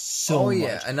by so much.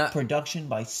 Yeah, and production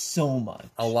by so much.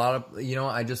 A lot of,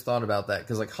 I just thought about that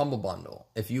because like Humble Bundle,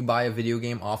 if you buy a video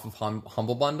game off of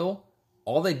Humble Bundle,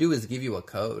 all they do is give you a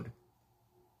code,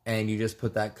 and you just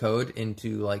put that code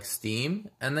into like Steam,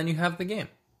 and then you have the game.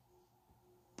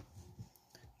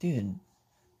 Dude,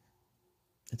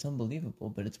 it's unbelievable,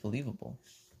 but it's believable.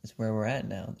 It's where we're at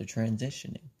now. They're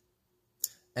transitioning.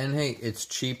 And hey, it's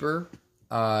cheaper.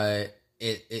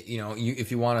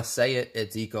 If you want to say it,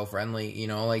 it's eco-friendly.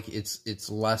 Like it's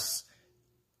less.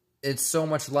 It's so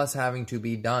much less having to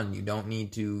be done. You don't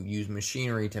need to use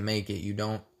machinery to make it. You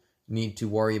don't need to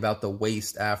worry about the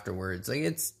waste afterwards.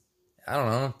 Like I don't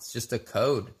know. It's just a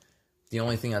code. The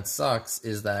only thing that sucks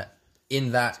is that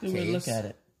in that It's a good way to look at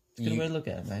it. It's a good way to look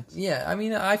at it, Max. Yeah, I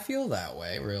mean, I feel that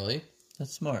way, really.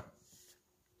 That's smart.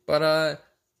 But, I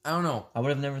don't know. I would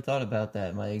have never thought about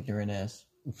that, my ignorant ass.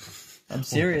 I'm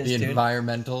serious, The dude.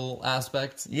 environmental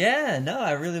aspects? Yeah, no,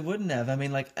 I really wouldn't have. I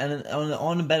mean, like, and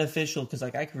on the beneficial, because,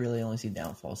 like, I could really only see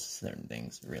downfalls to certain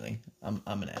things, really. I'm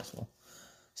an asshole.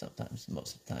 Sometimes,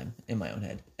 most of the time, in my own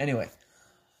head. Anyway,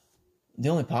 the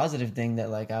only positive thing that,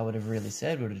 like, I would have really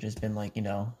said would have just been, like, in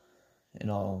all,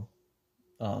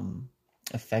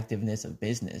 effectiveness of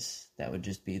business, that would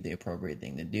just be the appropriate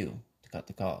thing to do to cut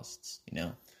the costs,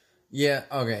 Yeah,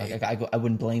 okay. Like, I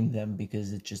wouldn't blame them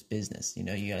because it's just business, you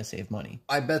gotta save money.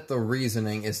 I bet the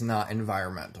reasoning is not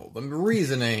environmental. The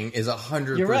reasoning is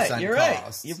 100% You're right, you're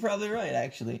cost. right. You're probably right,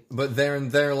 actually. But they're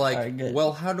like, All right, good.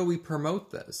 well, how do we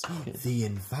promote this? Good. The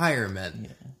environment.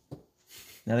 Yeah.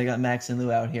 Now they got Max and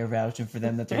Lou out here vouching for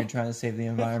them that they're trying to save the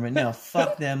environment. No,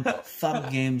 fuck them. Fuck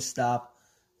GameStop.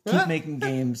 Keep making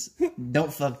games.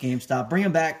 Don't fuck GameStop. Bring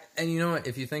them back. And you know what?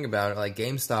 If you think about it, like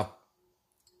GameStop,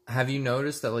 have you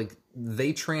noticed that like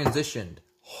they transitioned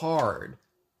hard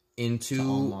into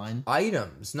online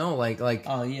items? No, like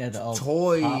Oh yeah, the old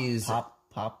toys,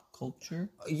 pop culture.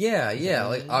 Yeah.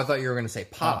 Like is? I thought you were gonna say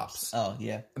pops. Oh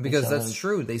yeah, Because that's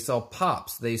true. They sell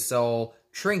pops. They sell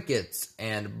trinkets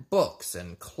and books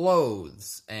and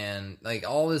clothes and like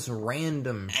all this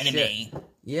random anime. shit.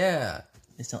 Yeah.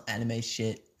 They sell anime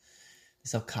shit. They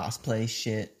sell cosplay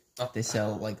shit. They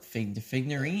sell like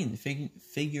figurines.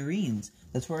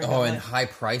 That's where I got and high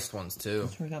priced ones too.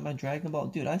 That's where I got my Dragon Ball.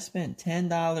 Dude, I spent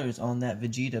 $10 on that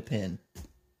Vegeta pin.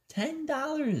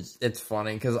 $10. It's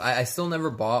funny because I still never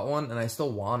bought one and I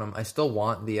still want them. I still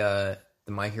want the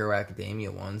My Hero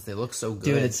Academia ones. They look so good.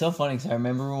 Dude, it's so funny because I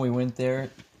remember when we went there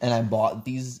and I bought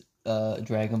these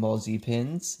Dragon Ball Z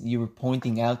pins. You were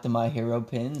pointing out the My Hero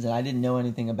pins, and I didn't know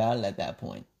anything about it at that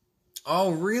point.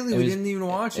 Oh, really? We didn't even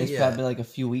watch it It's yet. probably like a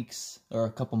few weeks or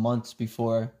a couple months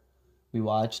before we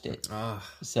watched it.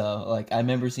 So, like, I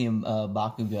remember seeing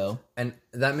Bakugo. And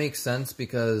that makes sense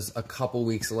because a couple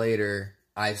weeks later,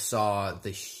 I saw the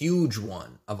huge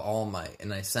one of All Might,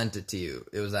 and I sent it to you.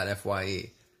 It was at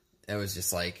FYE. It was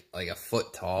just like a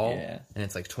foot tall, Yeah. and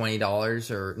it's like $20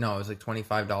 or no, it was like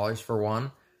 $25 for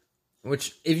one.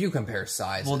 Which, if you compare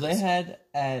sizes, Well, they had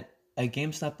at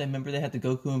GameStop. I remember they had the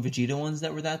Goku and Vegeta ones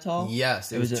that were that tall.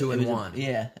 yes, it was 2 in 1.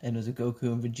 Yeah, and it was a Goku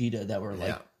and Vegeta that were like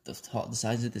Yeah. the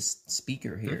size of this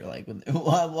speaker here. Like,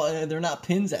 well, they're not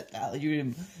pins at that. Like, you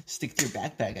can stick to your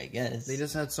backpack, I guess. They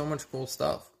just had so much cool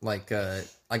stuff. Like I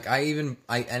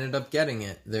ended up getting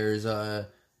it. There's a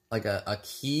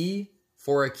key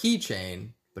for a keychain,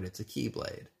 but it's a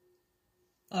Keyblade.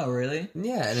 Oh, really?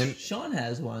 Yeah, and then, Sean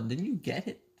has one. Didn't you get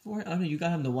it for it? Oh no, you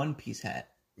got him the One Piece hat.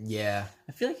 yeah,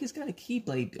 I feel like he's got a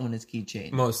Keyblade on his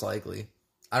keychain. most likely.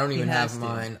 I don't even has have to.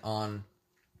 mine on.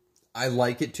 I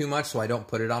like it too much, so I don't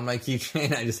put it on my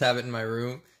keychain. I just have it in my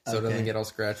room, so it doesn't Okay. get all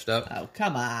scratched up. Oh,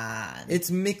 come on.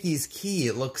 It's Mickey's key.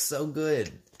 It looks so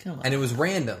good. Come on. And it was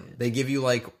random. They give you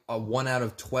like a 1 out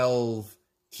of 10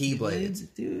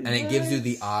 Keyblades. Dude, And it gives you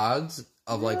the what? odds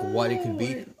of like what it could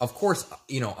be. What? Of course,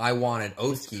 I wanted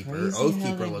Oathkeeper. Crazy how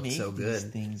Oathkeeper they looks make so these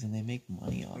good. things and they make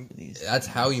money off of these. That's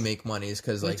how you make money is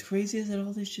because like, What's crazy is that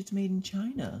all this shit's made in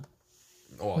China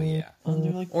oh yeah. under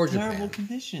like Or terrible Japan.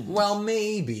 conditions. Well,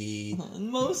 maybe.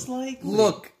 most likely.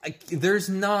 Look, there's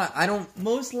not. I don't.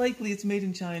 Most likely it's made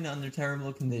in China under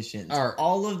terrible conditions. Or-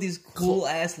 all of these cool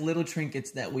ass little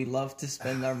trinkets that we love to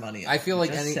spend our money on. I feel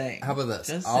like Just any. saying. How about this?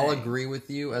 Just I'll saying. agree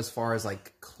with you as far as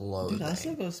like clothing. Dude, I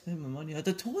still go spend my money on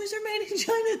the toys are made in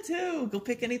China too. Go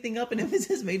pick anything up, and if it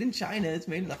says made in China, it's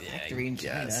made in a factory in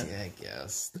China. Yeah, I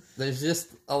guess. There's just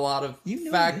a lot of You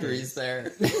know factories it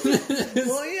there.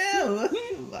 Well, yeah,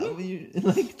 I mean,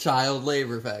 like Child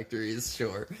labor factories,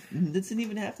 sure. it doesn't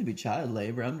even have to be child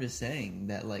labor. I'm just saying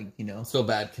that, like, Still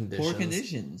bad conditions. poor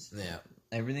conditions. Yeah.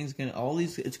 Everything's gonna all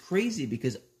these. It's crazy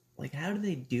because like, how do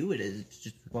they do it? It's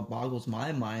just what boggles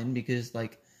my mind, because,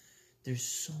 like, there's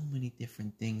so many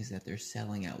different things that they're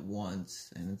selling at once,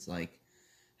 and it's like,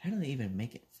 how do they even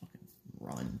make it fucking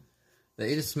run?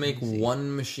 They just make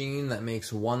one machine that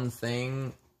makes one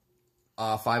thing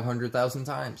 500,000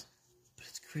 times. But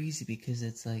it's crazy because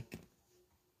it's like,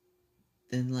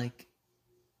 then like,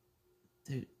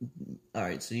 all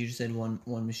right. So you just said one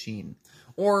machine,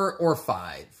 or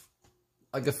 5,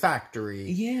 like a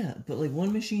factory. Yeah, but like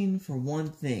one machine for one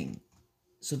thing.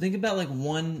 So think about like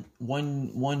one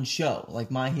show,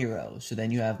 like My Hero. So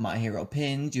then you have My Hero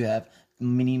pins, you have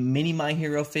mini My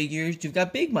Hero figures, you've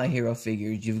got big My Hero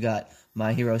figures, you've got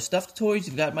My Hero stuffed toys,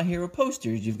 you've got My Hero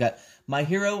posters, you've got My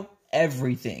Hero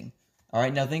everything. All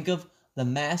right, now think of the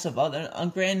mass of other.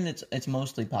 Granted, it's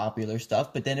mostly popular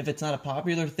stuff, but then if it's not a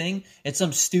popular thing, it's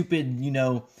some stupid,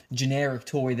 generic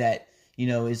toy that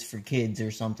is for kids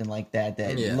or something like that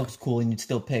looks cool and you'd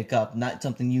still pick up. Not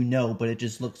something but it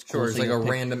just looks cool. Sure, it's like a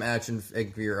random action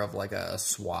figure of like a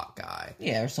SWAT guy.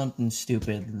 Yeah, or something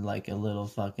stupid like a little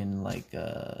fucking like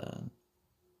I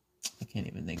can't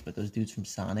even think, but those dudes from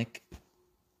Sonic.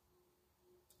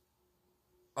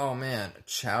 Oh man,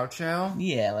 Chow Chow?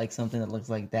 Yeah, like something that looks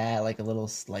like that, like a little,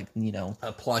 like,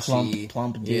 a plushie,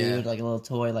 plump dude, like a little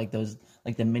toy, like those,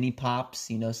 like the mini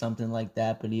pops, something like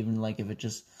that. But even like if it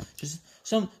just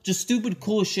stupid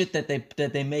cool shit that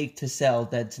they make to sell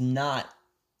that's not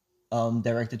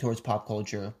directed towards pop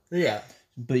culture. Yeah.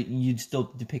 But you'd still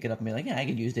pick it up and be like, yeah, I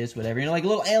could use this, whatever. Like a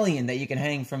little alien that you can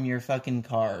hang from your fucking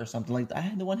car or something like that. I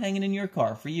had the one hanging in your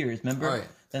car for years, remember? Oh, yeah.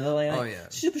 That little alien? Oh, yeah.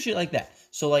 Stupid shit like that.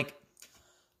 So, like,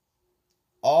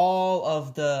 all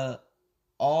of the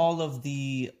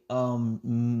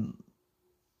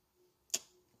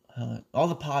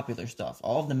popular stuff,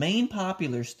 all of the main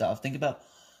popular stuff, think about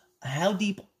how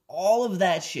deep all of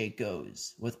that shit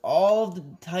goes with all of the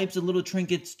types of little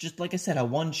trinkets, just like I said, how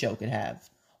one show could have.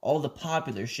 All the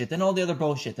popular shit, then all the other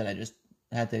bullshit that I just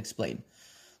had to explain.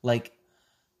 Like,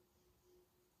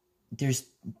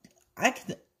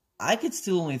 I could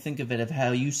still only think of it of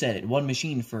how you said it. One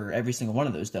machine for every single one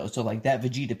of those, though. So, like, that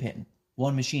Vegeta pin.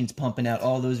 One machine's pumping out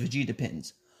all those Vegeta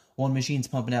pins. One machine's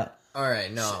pumping out... All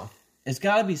right, no. So, it's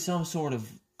got to be some sort of...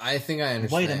 I think I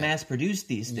understand. Way to mass produce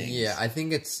these things. Yeah, I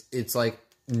think it's like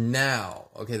now.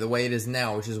 Okay, the way it is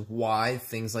now, which is why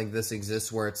things like this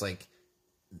exist, where it's like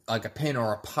a pin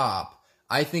or a pop.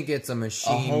 I think it's a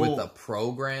machine with a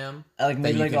program, like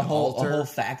maybe like a whole alter.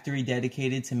 Factory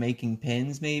dedicated to making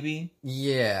pins, maybe.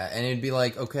 Yeah, and it'd be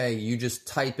like, okay, you just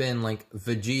type in like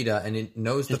Vegeta, and it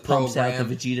knows just the program. Pumps out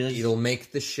the Vegetas. It'll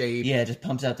make the shape. Yeah, it just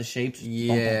pumps out the shapes.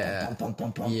 Yeah, bum,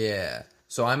 bum, bum, yeah.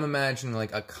 So I'm imagining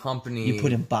like a company. You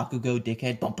put in Bakugo,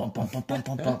 dickhead. Bum, bum, bum, bum, bum,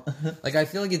 bum, bum. Like I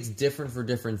feel like it's different for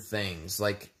different things.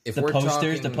 Like if the we're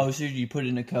posters, talking, you put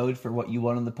in a code for what you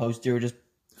want on the poster, or just.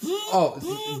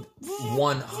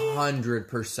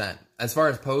 100%. As far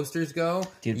as posters go,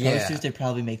 dude, posters they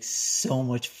probably make so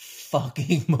much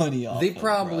fucking money off. They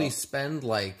probably spend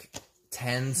like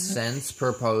 10 cents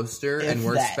per poster, and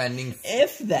we're spending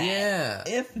if that,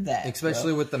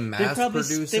 especially with the mass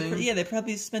producing. They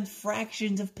probably spend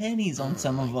fractions of pennies on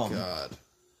some of them. God.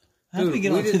 How did we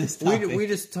get onto this topic? We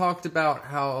just talked about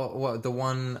the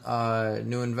one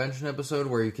new invention episode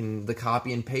where you can the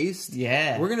copy and paste.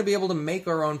 Yeah, we're gonna be able to make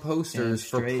our own posters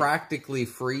for practically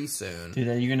free soon.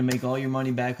 Dude, you're gonna make all your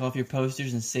money back off your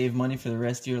posters and save money for the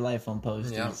rest of your life on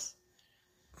posters. Yep.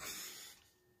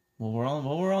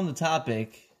 Well, we're on the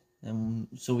topic, and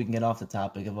so we can get off the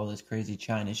topic of all this crazy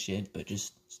China shit. But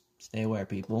just stay aware,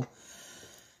 people.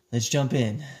 Let's jump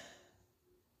in.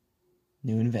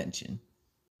 New invention.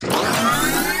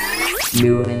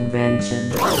 New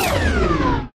invention.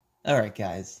 Alright,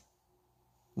 guys.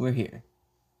 We're here.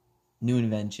 New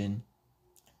invention.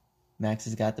 Max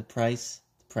has got the price.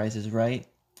 The price is right.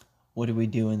 What are we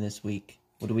doing this week?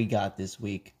 What do we got this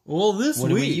week? Well,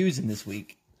 what are we using this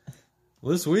week?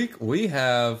 This week, we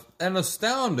have an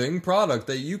astounding product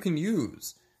that you can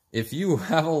use if you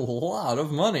have a lot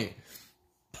of money.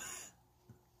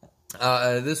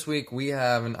 This week we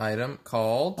have an item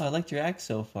called... Oh, I liked your act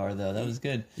so far, though. That was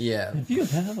good. Yeah. If you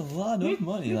have a lot of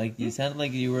money. Like, you sounded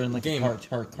like you were in like a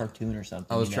cartoon or something.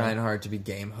 I was trying hard to be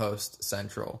game host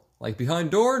central. Like,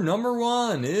 behind door number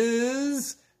 1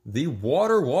 is the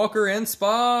Water Walker and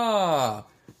Spa.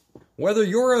 Whether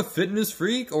you're a fitness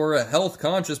freak or a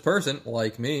health-conscious person,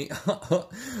 like me,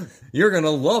 you're gonna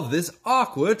love this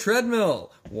Aqua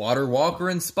treadmill. Water Walker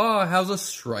and Spa has a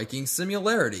striking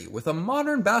similarity with a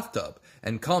modern bathtub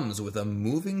and comes with a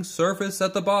moving surface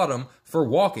at the bottom for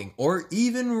walking or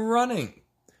even running.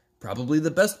 Probably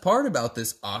the best part about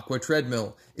this Aqua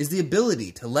treadmill is the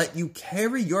ability to let you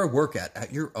carry your workout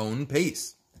at your own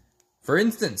pace. For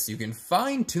instance, you can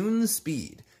fine-tune the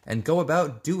speed and go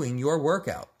about doing your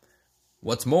workout.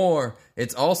 What's more,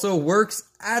 it also works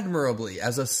admirably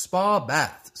as a spa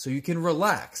bath, so you can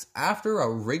relax after a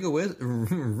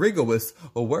rigorous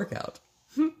workout.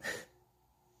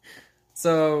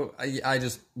 So I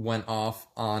just went off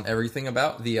on everything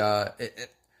about the.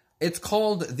 It's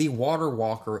called the Water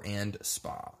Walker and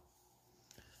Spa.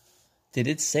 Did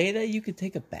it say that you could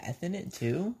take a bath in it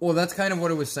too? Well, that's kind of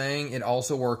what it was saying. It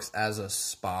also works as a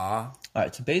spa. All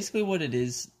right, so basically what it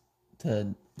is,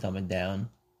 to dumb it down,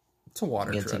 It's a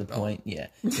water get treadmill. to the point. Yeah,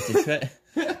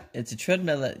 it's a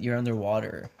treadmill that you're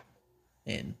underwater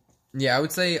in. Yeah, I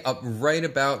would say up right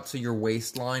about to your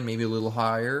waistline, maybe a little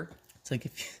higher. It's like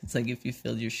if you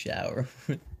filled your shower.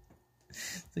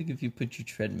 It's like if you put your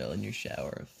treadmill in your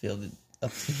shower, filled it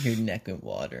up to your neck with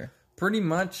water. Pretty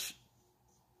much.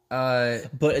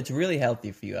 But it's really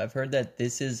healthy for you. I've heard that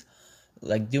this is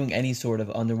like doing any sort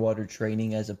of underwater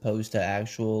training as opposed to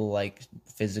actual like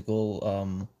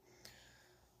physical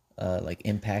like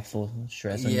impactful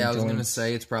stress on your Yeah, I was joints. gonna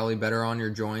say it's probably better on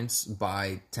your joints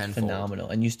by tenfold. Phenomenal.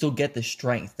 And you still get the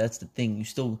strength. That's the thing. You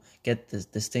still get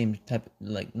the same type,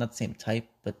 like not the same type,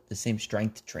 but the same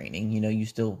strength training. You know, you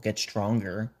still get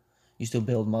stronger. You still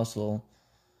build muscle,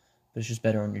 but it's just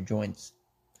better on your joints.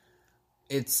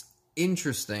 It's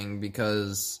interesting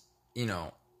because, you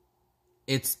know,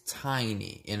 it's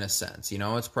tiny in a sense. You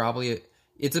know, it's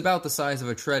about the size of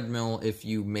a treadmill if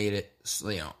you made it,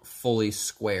 you know, fully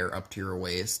square up to your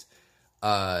waist.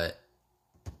 The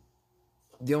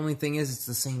only thing is, it's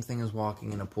the same thing as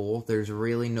walking in a pool. There's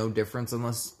really no difference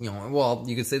unless, you know, well,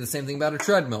 you could say the same thing about a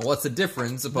treadmill. What's the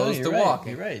difference opposed to right,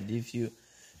 walking? You're right. If you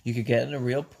could get in a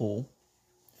real pool,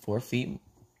 4 feet,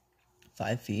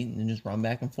 5 feet, and then just run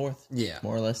back and forth. Yeah.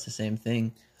 More or less the same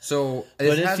thing. So,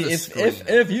 But it has a screen.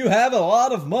 if you have a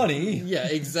lot of money, Yeah,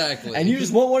 exactly. and you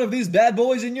just want one of these bad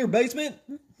boys in your basement,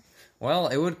 Well,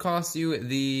 it would cost you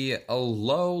a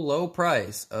low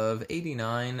price of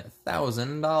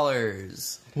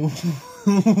 $89,000.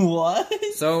 what?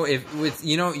 So if with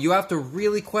you have to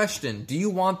really question: do you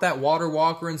want that water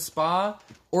walker and spa,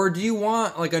 or do you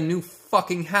want like a new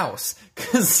fucking house?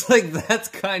 Because like that's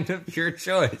kind of your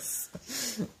choice.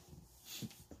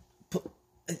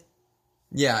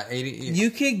 Yeah, 80. You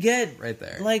could get Right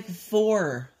there. like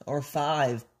 4 or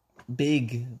 5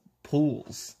 big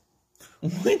pools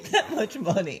with that much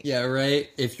money. Yeah, right.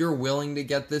 If you're willing to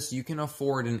get this, you can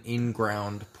afford an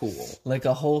in-ground pool. Like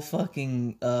a whole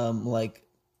fucking like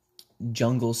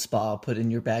jungle spa put in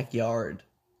your backyard.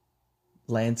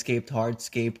 Landscaped,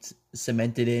 hardscaped,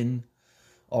 cemented in,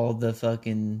 all the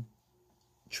fucking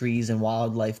trees and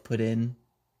wildlife put in.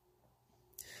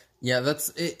 Yeah, it's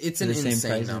For an the same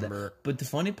insane price as that. number. But the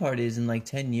funny part is, in like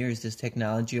 10 years, this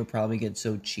technology will probably get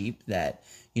so cheap that,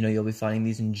 you know, you'll be finding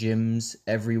these in gyms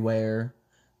everywhere.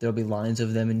 There'll be lines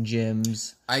of them in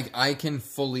gyms. I can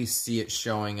fully see it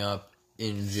showing up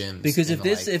in gyms. Because in if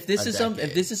this decade.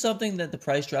 is something that the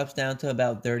price drops down to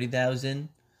about 30,000,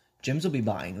 gyms will be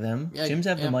buying them. Yeah, Gyms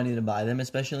have yeah. the money to buy them,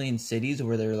 especially in cities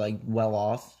where they're like well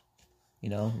off. You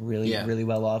know, really Yeah. really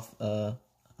well off,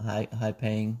 high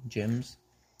paying gyms.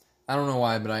 I don't know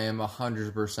why, but I am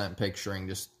 100% picturing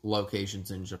just locations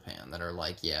in Japan that are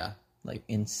like, yeah. Like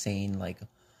insane, like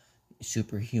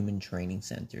superhuman training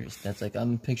centers. That's like,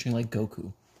 I'm picturing like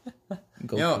Goku.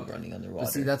 Running underwater.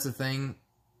 But see, that's the thing.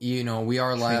 You know, we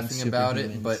are laughing about it,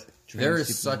 superhumans. but Train there is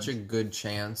superhumans. such a good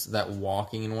chance that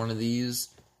walking in one of these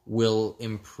will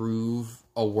improve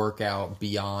a workout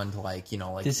beyond like, you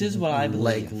know, like This is what I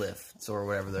leg believe. lifts or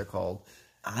whatever they're called.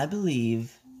 I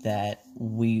believe that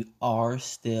we are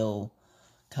still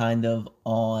kind of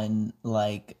on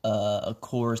like a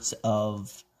course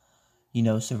of, you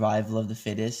know, survival of the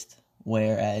fittest.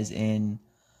 Whereas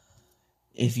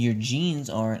if your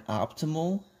genes aren't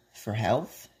optimal for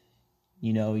health,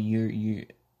 you know, you're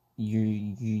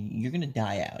gonna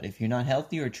die out. If you're not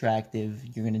healthy or attractive,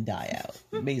 you're gonna die out.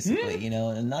 Basically, you know,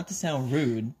 and not to sound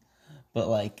rude, but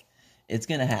like it's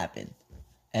gonna happen.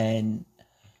 And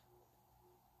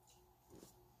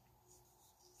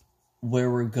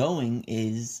where we're going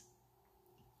is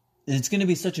it's going to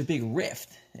be such a big rift,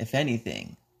 if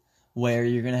anything, where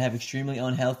you're going to have extremely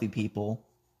unhealthy people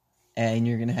and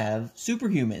you're going to have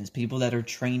superhumans, people that are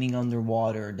training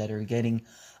underwater, that are getting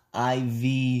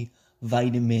IV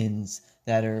vitamins,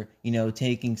 that are, you know,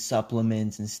 taking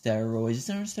supplements and steroids.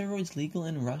 Isn't steroids legal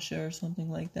in Russia or something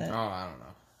like that? Oh, I don't know.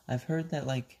 I've heard that,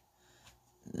 like,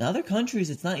 in other countries,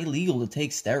 it's not illegal to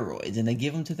take steroids, and they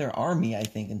give them to their army, I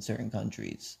think, in certain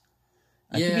countries.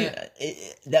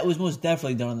 That was most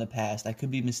definitely done in the past. I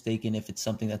could be mistaken if it's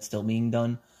something that's still being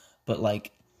done, but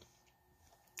like,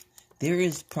 there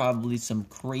is probably some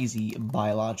crazy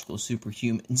biological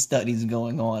superhuman studies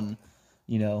going on,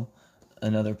 in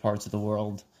other parts of the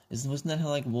world. Wasn't that how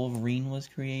like Wolverine was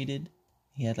created?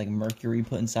 He had like mercury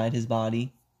put inside his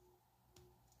body.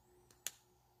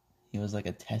 He was like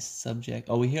a test subject.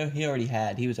 Oh, he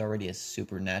was already a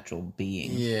supernatural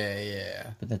being.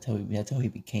 Yeah. But that's how he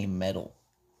became metal.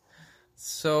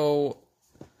 So,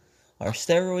 are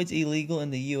steroids illegal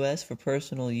in the U.S. for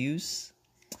personal use?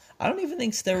 I don't even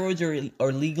think steroids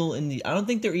are legal I don't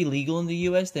think they're illegal in the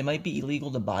U.S. They might be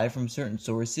illegal to buy from certain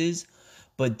sources,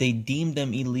 but they deem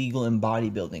them illegal in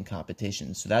bodybuilding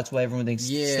competitions. So that's why everyone thinks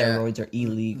steroids are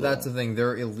illegal. That's the thing.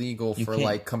 They're illegal for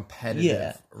like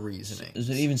competitive reasoning.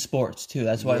 So even sports too.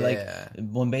 That's why like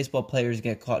when baseball players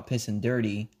get caught pissing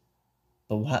dirty,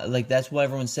 but that's why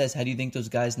everyone says, how do you think those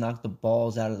guys knock the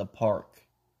balls out of the park?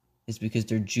 It's because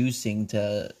they're juicing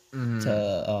to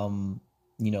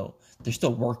they're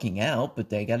still working out, but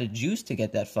they got a juice to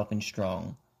get that fucking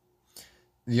strong.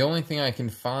 The only thing I can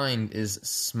find is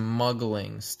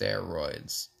smuggling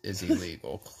steroids is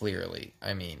illegal, clearly.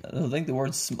 I mean, I don't think the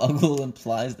word smuggle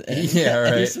implies that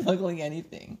right. smuggling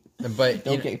anything. But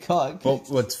don't get caught. But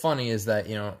what's funny is that,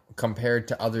 compared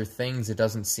to other things, it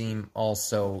doesn't seem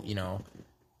also,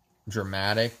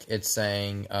 dramatic. It's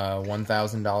saying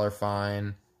 $1,000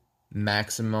 fine,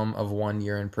 maximum of 1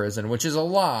 year in prison, which is a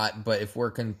lot, but if we're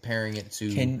comparing it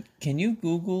to... Can you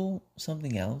Google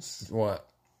something else? What?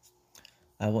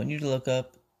 I want you to look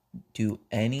up, do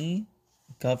any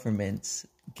governments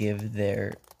give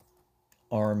their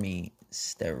army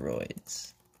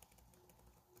steroids?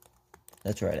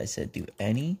 That's right, I said do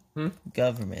any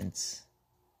governments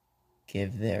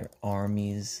give their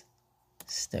armies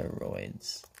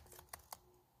steroids?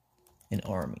 An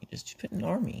army. Just put an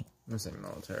army. I'm going to say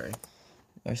military.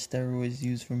 Are steroids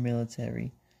used for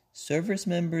military? Service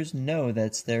members know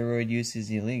that steroid use is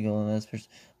illegal, and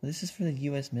this is for the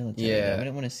U.S. military. Yeah. I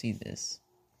didn't want to see this.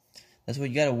 That's what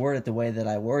you got to word it the way that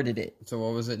I worded it. So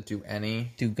what was it?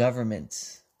 Do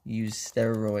governments use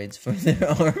steroids for their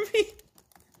army?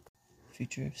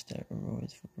 Future of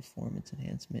steroids for performance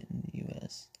enhancement in the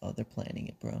U.S. Oh, they're planning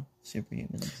it, bro.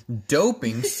 Superhumans.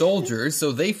 Doping soldiers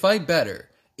so they fight better.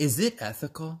 Is it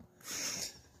ethical?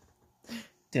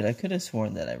 Dude, I could have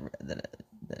sworn that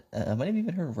I might have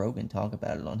even heard Rogan talk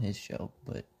about it on his show,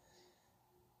 but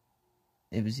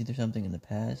it was either something in the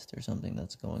past or something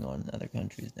that's going on in other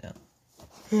countries now.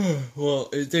 Well,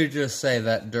 they just say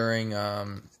that during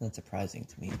it's not surprising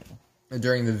to me though.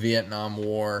 During the Vietnam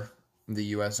War, the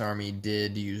U.S. Army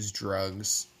did use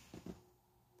drugs.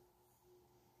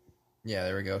 Yeah,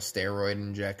 there we go. Steroid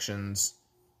injections.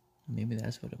 Maybe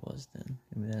that's what it was then.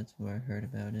 Maybe that's where I heard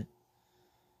about it.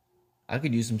 I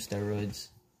could use some steroids.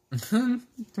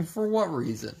 For what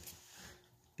reason?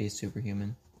 Be a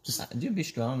superhuman. Just be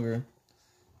stronger.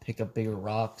 Pick up bigger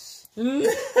rocks.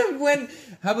 How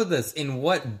about this? In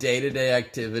what day-to-day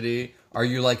activity are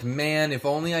you like, man, if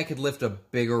only I could lift a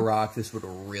bigger rock, this would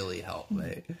really help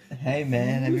me? Hey,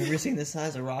 man, have you ever seen the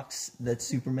size of rocks that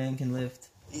Superman can lift?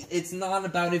 It's not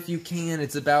about if you can,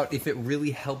 it's about if it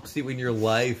really helps you in your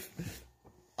life.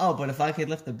 Oh, but if I could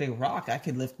lift a big rock, I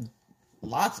could lift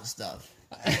lots of stuff.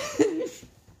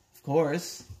 Of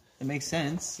course. It makes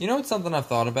sense. You know what's something I've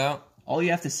thought about? All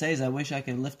you have to say is, I wish I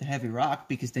could lift a heavy rock,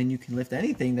 because then you can lift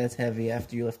anything that's heavy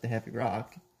after you lift a heavy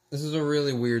rock. This is a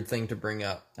really weird thing to bring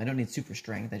up. I don't need super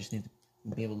strength, I just need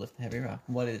to be able to lift a heavy rock.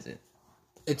 What is it?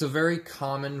 It's a very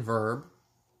common verb.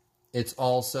 It's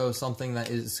also something that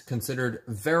is considered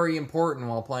very important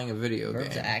while playing a video game.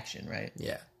 Verb's action, right?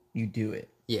 Yeah. You do it.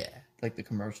 Yeah. Like the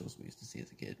commercials we used to see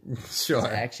as a kid. Sure. It's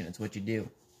action, it's what you do.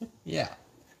 Yeah.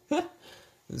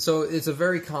 So it's a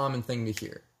very common thing to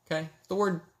hear. Okay? The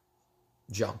word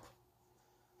jump.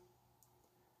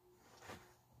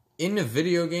 In a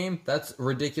video game, that's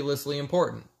ridiculously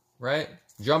important, right?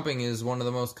 Jumping is one of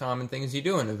the most common things you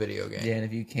do in a video game. Yeah, and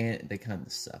if you can't, they kind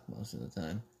of suck most of the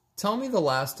time. Tell me the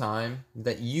last time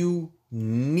that you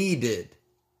needed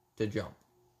to jump.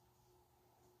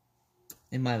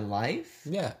 In my life?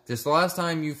 Yeah, just the last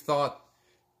time you thought,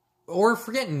 or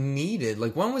forget needed.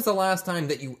 Like, when was the last time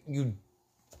that you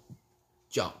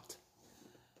jumped?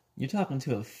 You're talking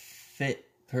to a fit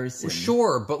person.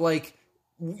 Sure, but like,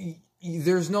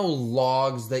 there's no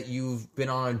logs that you've been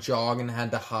on a jog and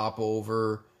had to hop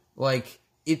over. Like,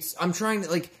 I'm trying to,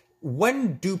 like,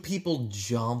 when do people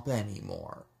jump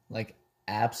anymore? Like,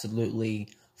 absolutely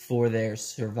for their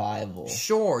survival.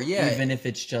 Sure, yeah. Even if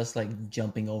it's just, like,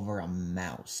 jumping over a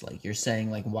mouse. Like, you're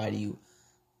saying, like, why do you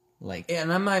Like,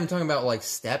 And I'm not even talking about like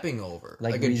stepping over,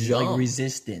 like, a jump, like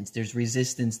resistance. There's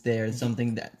resistance there.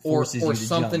 Something that or forces you to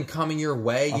something jump. coming your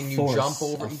way A and you force, jump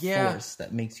over. a Yeah, force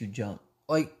that makes you jump.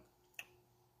 like,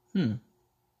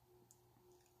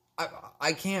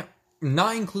 I can't.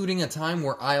 Not including a time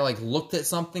where I like looked at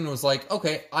something and was like,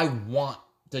 okay, I want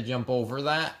to jump over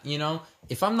that. You know,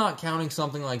 if I'm not counting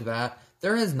something like that,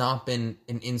 there has not been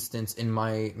an instance in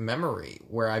my memory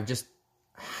where I've just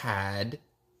had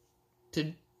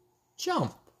to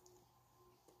jump.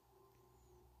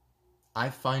 I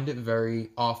find it very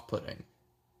off-putting.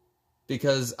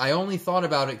 Because I only thought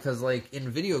about it because, like, in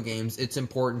video games, it's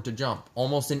important to jump.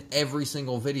 Almost in every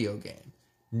single video game,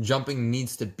 jumping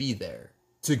needs to be there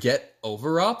to get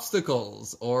over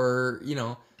obstacles. Or, you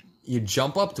know, you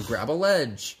jump up to grab a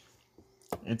ledge.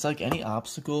 It's like any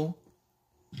obstacle,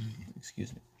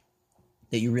 excuse me,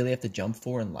 that you really have to jump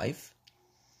for in life,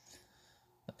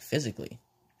 like physically.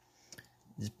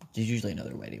 There's usually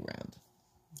another way around.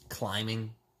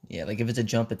 Climbing. Yeah, like if it's a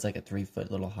jump, it's like a 3-foot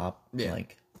little hop. Yeah.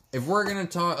 Like, If we're going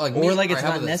to talk... like, or like I it's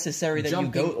have not this necessary that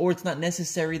jumping- you go, or it's not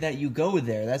necessary that you go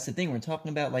there. That's the thing. We're talking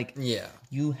about like Yeah.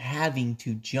 you having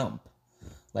to jump.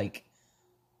 Like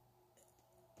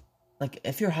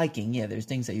if you're hiking, yeah, there's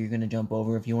things that you're going to jump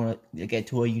over. If you want to get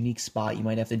to a unique spot, you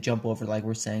might have to jump over, like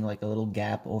we're saying, like a little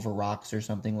gap over rocks or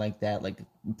something like that. Like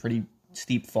a pretty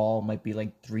steep fall might be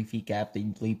like 3 feet gap that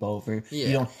you leap over. Yeah.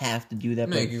 You don't have to do that.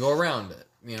 No, but, you can go around it,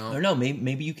 you know? or no,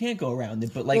 maybe you can't go around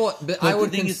it. But like, Well, but but I the would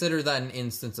thing is- consider that an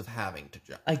instance of having to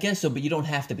jump. I guess so, but you don't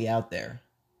have to be out there,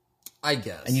 I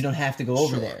guess. and you don't have to go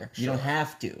over Sure, there. You don't sure.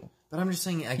 have to. But I'm just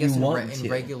saying, I guess want in to.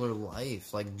 regular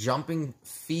life, like jumping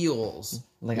feels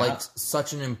Like, like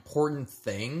such an important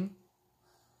thing.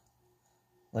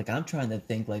 Like I'm trying to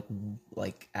think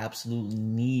like absolute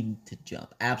need to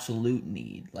jump, absolute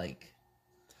need. Like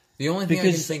The only thing I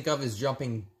can Because- think of is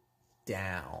jumping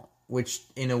down, which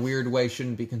in a weird way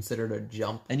shouldn't be considered a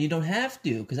jump. and you don't have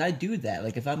to, because I do that.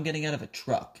 Like if I'm getting out of a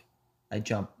truck, I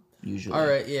jump usually. All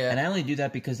right, yeah. And I only do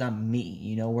that because I'm me.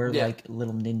 You know, we're Yeah. like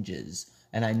little ninjas,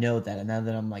 and I know that. And now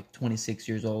that I'm like 26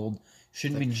 years old,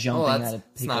 shouldn't be Oh, jumping out that's of.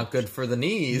 it's not good for the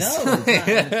knees. No,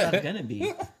 it's not gonna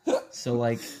be. So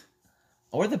like,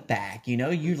 or the back. You know,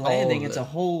 you landing. It's a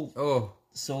whole. Oh,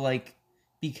 So like,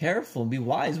 be careful, be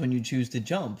wise when you choose to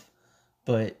jump,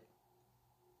 but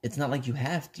it's not like you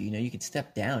have to. You know, you could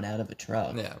step down out of a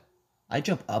truck. yeah. I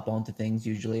jump up onto things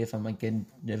usually if I'm like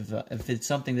if it's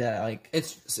something that I like.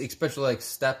 It's especially like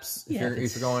steps. Yeah,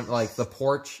 If you're going like the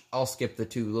porch, I'll skip the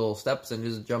 2 little steps and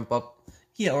just jump up.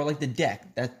 Yeah, or like the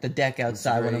deck. That's the deck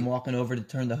outside when great- I'm walking over to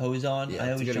turn the hose on. Yeah, I that's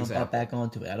a always good jump example. up back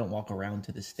onto it. I don't walk around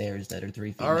to the stairs that are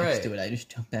 3 feet All next right. to it. I just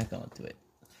jump back onto it.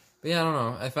 But yeah, I don't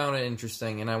know. I found it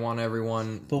interesting, and I want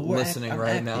everyone But we're listening I'm right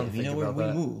active, now to you think know, about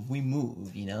we that.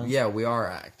 move. You know, Yeah, we are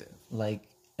active. like,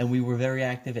 and we were very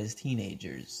active as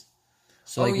teenagers.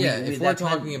 So Oh, like, yeah, if we're that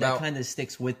talking about- that kind of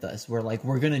sticks with us. We're like,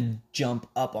 we're gonna jump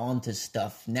up onto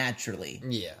stuff naturally,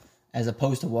 Yeah. as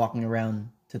opposed to walking around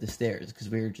to the stairs, because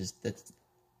we were just that's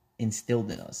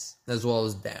instilled in us. As well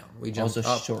as down. We jump Also,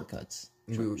 up, shortcuts.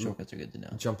 Shortcuts are good to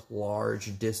know. jump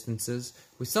large distances.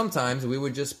 Sometimes we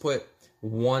would just put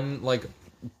one like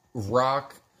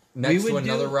rock next to would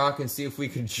another do- rock and see if we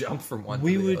could jump from one.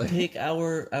 We to the would other. take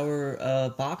our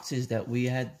boxes that we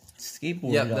had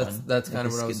skateboarded Yeah, on. that's Like kind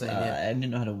of a what I was saying, yeah. I didn't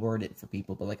know how to word it for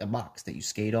people, but like a box that you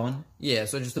skate on. Yeah,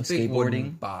 so just a big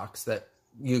wooden skateboarding. box that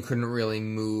you couldn't really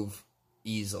move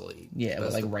easily. Yeah, with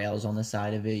That's like the- rails on the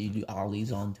side of it. You do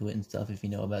ollies onto it and stuff if you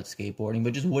know about skateboarding,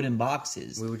 but just wooden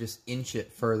boxes. we would just inch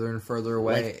it further and further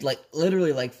away. Like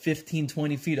literally like 15,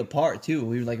 20 feet apart too.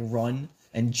 We would like run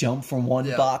and jump from one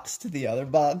Yeah. box to the other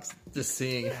box. just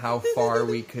seeing how far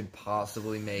we could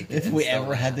possibly make it. If and we still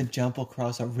ever had to land. jump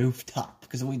across a rooftop,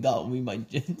 because we thought we might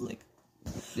just like.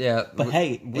 Yeah, But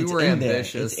hey, we it's were in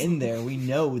ambitious. there. It's in there. We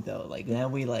know though. Like now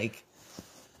we like.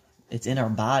 It's in our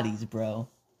bodies, bro.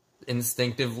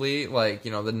 Instinctively, like,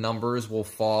 you know, the numbers will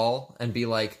fall and be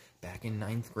like, back in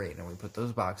 9th grade, and we put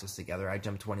those boxes together, I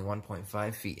jumped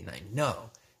 21.5 feet, and I know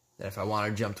that if I want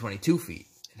to jump 22 feet,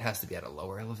 it has to be at a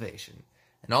lower elevation.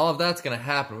 And all of that's going to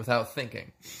happen without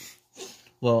thinking.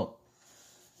 Well,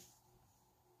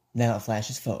 now it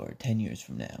flashes forward 10 years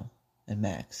from now, and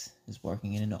Max is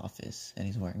working in an office, and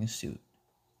he's wearing a suit.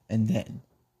 And then,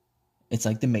 it's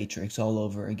like the Matrix all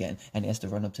over again, and he has to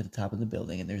run up to the top of the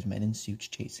building, and there's men in suits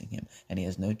chasing him, and he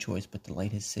has no choice but to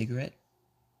light his cigarette,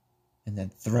 and then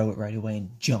throw it right away and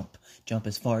jump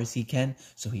as far as he can.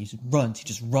 So he just runs,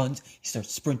 he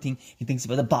starts sprinting, he thinks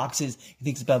about the boxes, he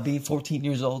thinks about being 14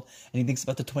 years old, and he thinks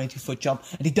about the 22-foot jump,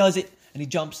 and he does it, and he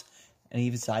jumps, and he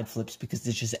even side flips because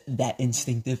it's just that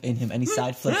instinctive in him. And he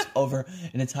side flips over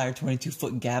an entire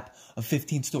 22-foot gap of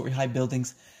 15-story high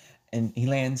buildings, and he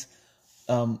lands.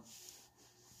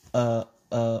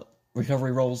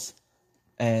 Recovery rolls,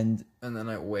 and then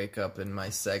I wake up in my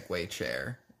Segway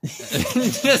chair.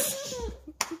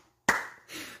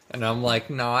 And I'm like,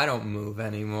 no, I don't move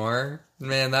anymore.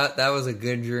 Man, that was a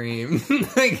good dream.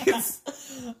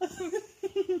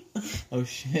 Oh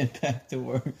shit, back to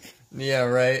work. Yeah,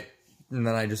 right? And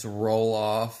then I just roll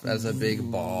off as a big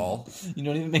ball. You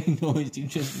don't even make noise, you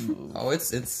just move. Oh,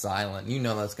 it's silent. You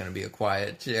know that's going to be a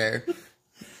quiet chair.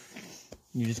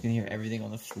 You're just going to hear everything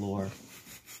on the floor.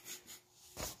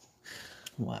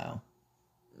 Wow.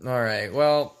 All right,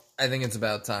 well, I think it's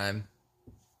about time.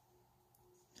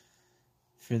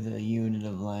 For the unit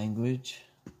of language.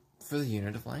 For the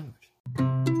unit of language.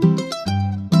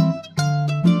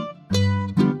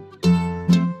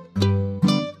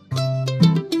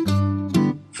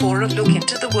 For a look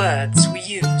into the words we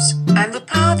use and the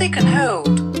power they can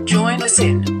hold, join us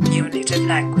in Unit of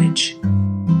Language.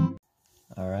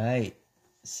 All right.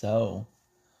 So,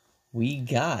 we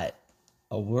got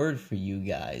a word for you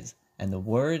guys. And the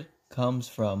word comes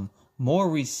from more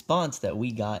response that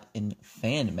we got in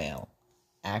fan mail,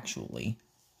 actually.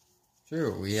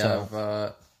 True. We have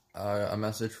a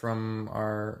message from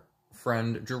our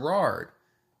friend Gerard.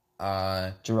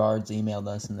 Gerard's emailed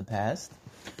us in the past,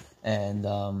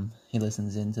 and he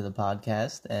listens into the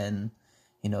podcast, and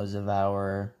he knows of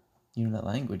our unit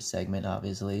language segment,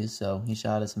 obviously. So he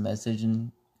shot us a message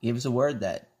and gave us a word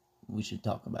that we should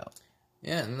talk about.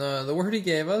 Yeah, and the word he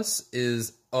gave us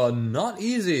is not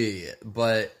easy.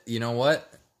 But you know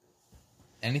what?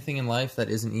 Anything in life that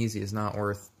isn't easy is not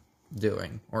worth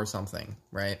doing or something,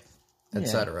 right?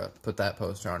 Etc. Put that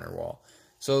poster on your wall.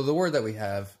 So the word that we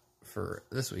have for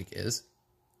this week is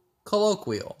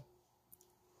colloquial.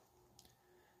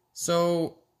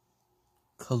 So,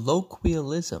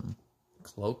 Colloquialism.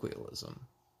 Colloquialism.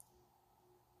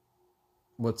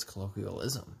 What's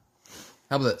colloquialism?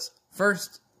 How about this?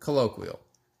 First, colloquial.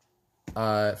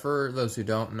 For those who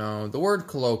don't know, the word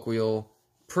colloquial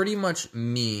pretty much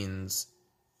means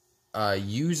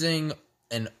using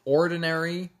an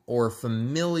ordinary or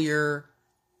familiar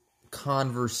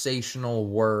conversational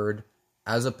word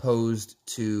as opposed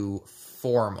to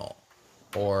formal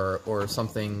or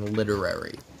something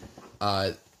literary.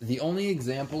 The only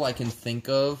example I can think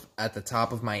of at the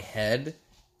top of my head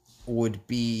would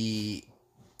be,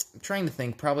 I'm trying to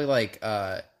think, probably like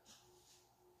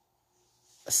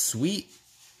sweet,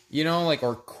 you know, like,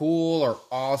 or cool or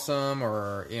awesome,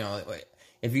 or, you know, like,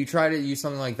 if you try to use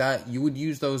something like that, you would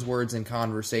use those words in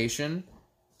conversation.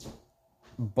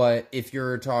 But if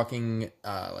you're talking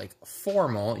like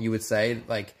formal, you would say,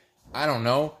 like, I don't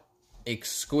know,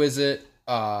 exquisite,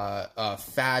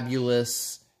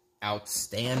 fabulous,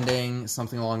 outstanding,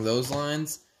 something along those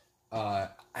lines.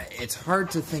 It's hard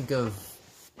to think of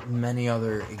many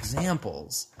other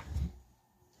examples.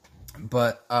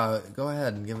 But go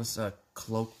ahead and give us a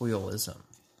colloquialism.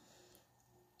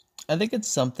 I think it's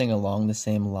something along the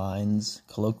same lines.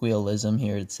 Colloquialism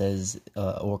here, it says,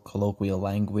 or colloquial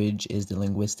language is the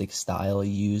linguistic style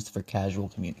used for casual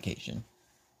communication.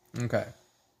 Okay.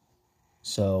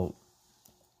 So,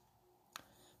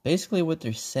 basically what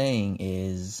they're saying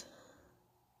is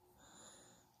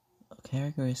a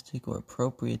characteristic or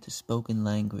appropriate to spoken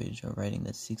language or writing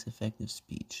that seeks effective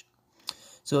speech.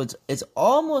 So it's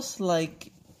almost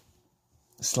like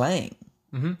slang,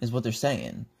 is what they're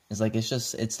saying.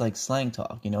 It's like slang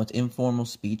talk, you know, it's informal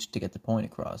speech to get the point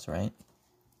across, right?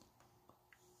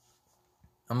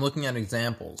 I'm looking at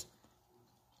examples.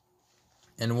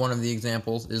 And one of the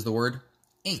examples is the word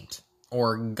ain't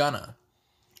or gonna.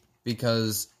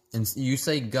 Because you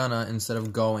say gonna instead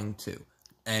of going to.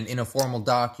 And in a formal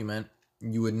document,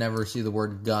 you would never see the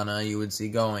word gonna, you would see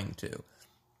going to.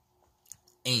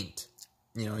 Ain't.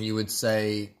 You know, you would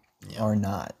say... You know, or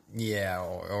not. Yeah,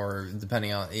 or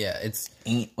depending on... Yeah, it's...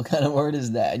 Ain't. What kind of word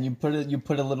is that? And you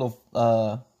put a little...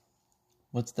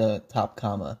 what's the top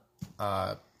comma?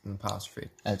 Apostrophe.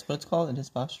 That's what it's called? It is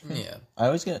apostrophe? Yeah. I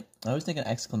always think an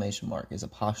exclamation mark is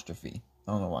apostrophe.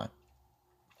 I don't know why.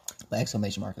 But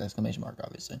exclamation mark,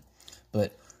 obviously.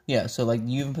 But... yeah, so like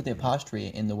you even put the apostrophe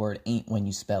in the word ain't when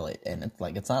you spell it, and it's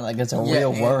like it's not like it's a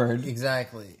real word.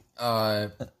 Exactly.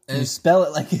 You spell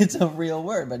it like it's a real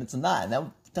word, but it's not.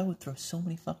 And that would throw so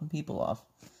many fucking people off.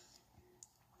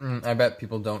 I bet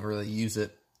people don't really use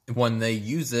it. When they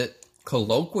use it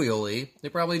colloquially, they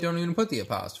probably don't even put the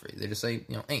apostrophe. They just say,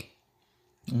 you know, ain't.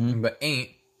 Mm-hmm. But ain't,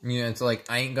 you know, it's like,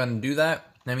 I ain't gonna do that.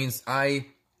 That means I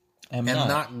am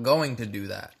not going to do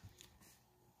that.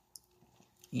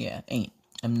 Yeah, ain't.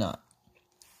 I'm not.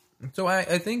 So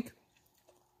I think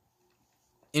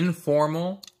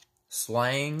informal,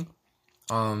 slang,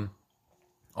 all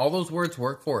those words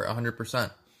work for it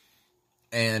 100%.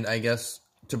 And I guess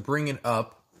to bring it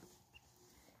up,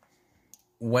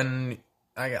 when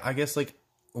I guess like,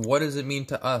 what does it mean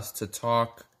to us to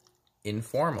talk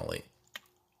informally?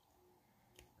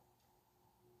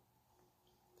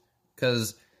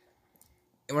 Because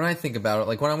when I think about it,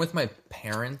 like when I'm with my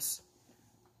parents,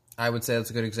 I would say that's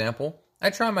a good example. I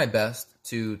try my best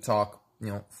to talk,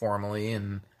 formally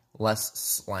and less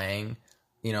slang.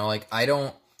 Like I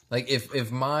don't, like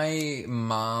if my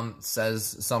mom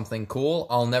says something cool,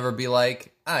 I'll never be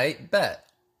like, I bet.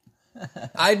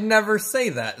 I'd never say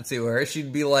that to her.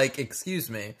 She'd be like, excuse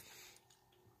me.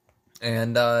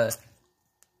 And,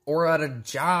 or at a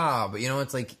job,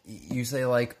 it's like, you say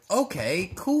like,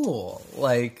 okay, cool.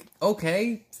 Like,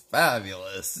 okay,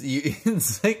 fabulous.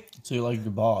 It's like, So you're like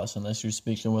your boss, unless you're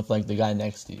speaking with like the guy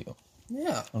next to you.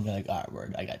 yeah. I'll be like, all right,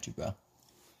 word, I got you, bro.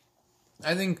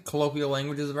 I think colloquial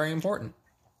language is very important.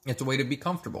 It's a way to be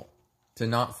comfortable, to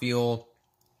not feel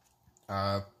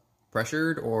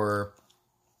pressured or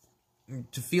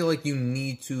to feel like you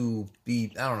need to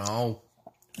be, I don't know,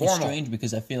 formal. It's strange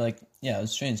because I feel like,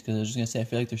 it's strange because I was just going to say, I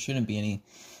feel like there shouldn't be any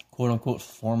quote-unquote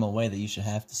formal way that you should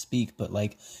have to speak. But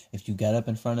like, if you get up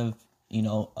in front of,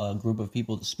 a group of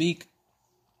people to speak,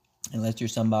 unless you're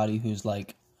somebody who's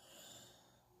like,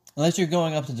 unless you're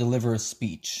going up to deliver a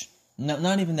speech.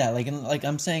 Not even that. Like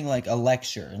I'm saying, like a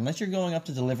lecture. Unless you're going up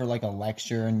to deliver like a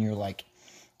lecture and you're like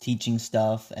teaching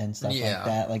stuff and stuff like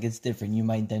that. Like it's different. You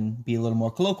might then be a little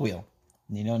more colloquial.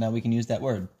 Now we can use that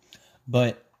word.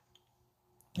 But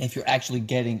if you're actually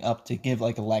getting up to give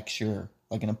like a lecture,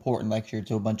 like an important lecture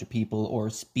to a bunch of people, or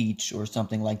a speech or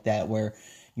something like that, where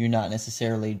you're not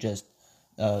necessarily just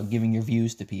giving your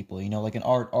views to people, like an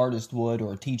artist would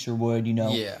or a teacher would,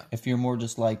 Yeah. If you're more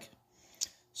just like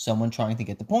someone trying to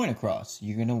get the point across,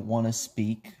 you're going to want to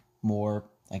speak more,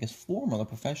 I guess, formal or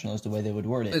professional is the way they would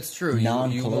word it. It's true.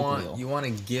 Non-colloquial. You want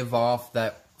to give off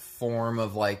that form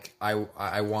of like,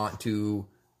 I want to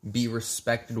be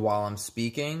respected while I'm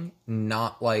speaking,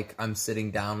 not like I'm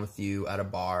sitting down with you at a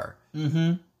bar.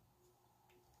 Mm-hmm.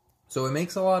 So it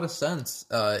makes a lot of sense.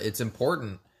 It's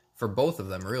important for both of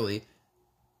them, really.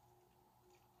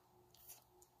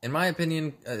 In my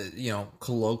opinion,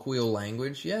 colloquial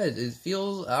language, it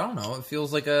feels, I don't know, it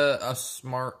feels like a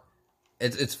smart,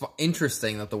 it's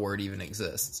interesting that the word even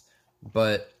exists,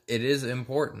 but it is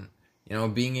important,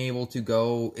 being able to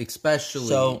go,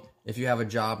 especially if you have a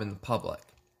job in the public.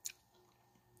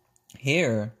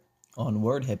 Here, on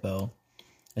Word Hippo,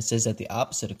 it says that the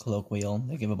opposite of colloquial,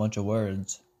 they give a bunch of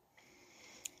words,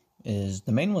 is,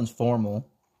 the main one's formal,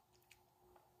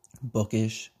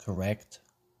 bookish, correct,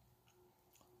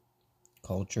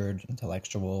 cultured,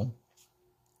 intellectual,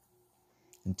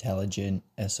 intelligent,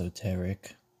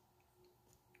 esoteric,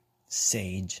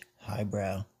 sage,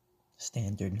 highbrow,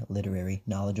 standard, literary,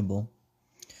 knowledgeable.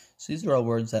 So these are all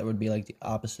words that would be like the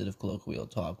opposite of colloquial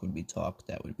talk, would be talk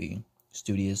that would be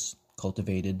studious,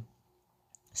 cultivated,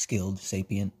 skilled,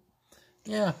 sapient.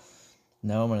 Yeah.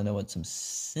 Now I want to know what some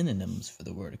synonyms for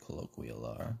the word colloquial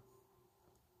are.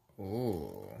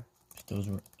 Ooh. If those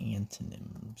were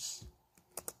antonyms.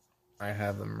 I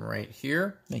have them right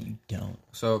here. No, you don't.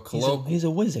 So He's a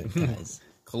wizard, guys.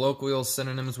 colloquial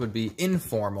synonyms would be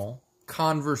informal,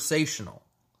 conversational,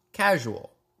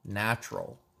 casual,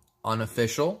 natural,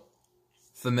 unofficial,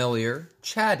 familiar,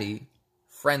 chatty,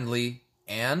 friendly,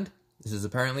 and, this is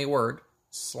apparently a word,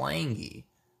 slangy.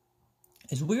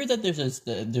 It's weird that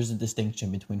there's a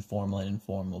distinction between formal and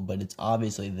informal, but it's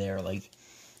obviously there. Like,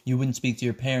 you wouldn't speak to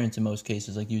your parents in most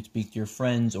cases, like you'd speak to your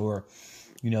friends or,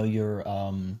 your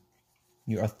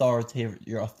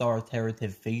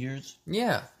authoritative figures.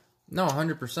 Yeah. No,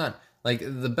 100%. Like,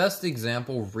 the best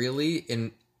example, really,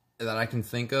 that I can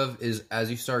think of is as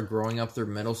you start growing up through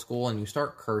middle school and you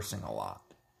start cursing a lot.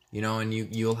 And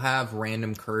you'll have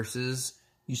random curses.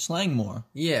 You slang more.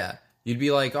 Yeah. You'd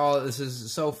be like, oh, this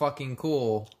is so fucking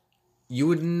cool. You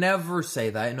would never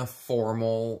say that in a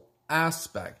formal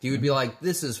aspect. You would be like,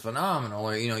 this is phenomenal.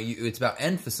 Or, it's about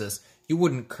emphasis. You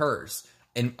wouldn't curse.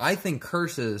 And I think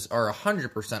curses are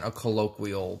 100% a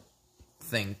colloquial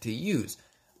thing to use.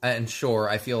 And sure,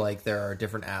 I feel like there are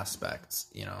different aspects,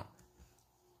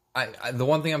 the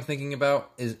one thing I'm thinking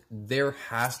about is there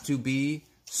has to be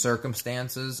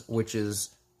circumstances which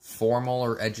is formal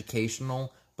or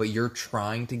educational, but you're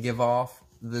trying to give off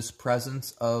this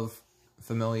presence of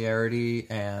familiarity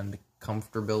and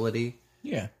comfortability.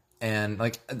 Yeah. And,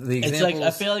 like, the examples... It's like,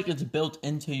 I feel like it's built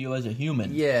into you as a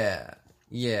human. Yeah.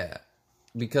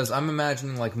 Because I'm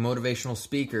imagining, like, motivational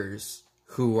speakers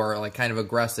who are like kind of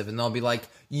aggressive, and they'll be like,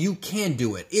 "You can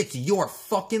do it. It's your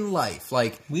fucking life."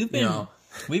 Like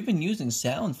We've been using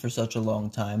sound for such a long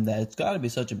time that it's got to be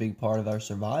such a big part of our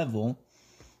survival,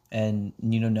 and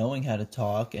knowing how to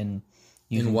talk and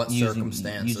in what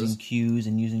circumstances, using cues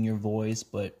and using your voice.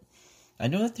 But I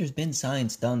know that there's been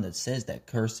science done that says that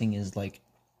cursing is like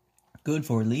good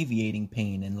for alleviating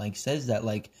pain, and like says that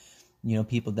like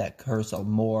people that curse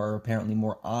are apparently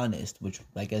more honest, which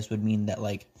I guess would mean that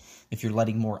like if you're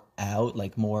letting more out,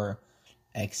 like more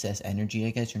excess energy,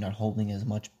 I guess you're not holding as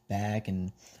much back.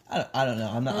 And I don't know.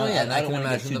 I'm not. I don't want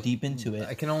to get too deep into it.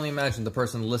 I can only imagine the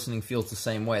person listening feels the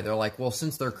same way. They're like, well,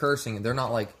 since they're cursing, they're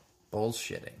not like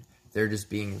bullshitting. They're just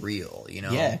being real,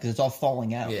 Yeah, because it's all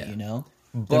falling out. Yeah.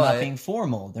 They're not being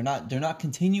formal. They're not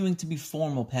continuing to be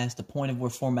formal past the point of where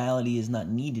formality is not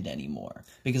needed anymore.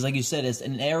 Because, like you said, it's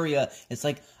an area. It's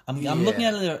like I'm looking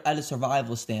at it at a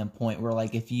survival standpoint, where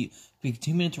like if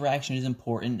human interaction is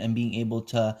important, and being able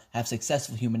to have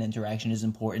successful human interaction is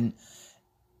important.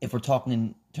 If we're talking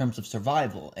in terms of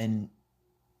survival, and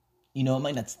it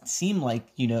might not seem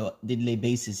like day-to-day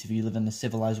basis if you live in a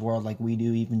civilized world like we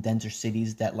do, even denser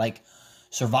cities, that like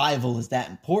survival is that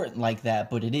important like that,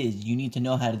 but it is. You need to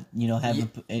know how to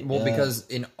have because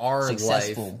in our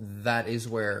successful life, that is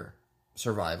where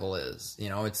survival is.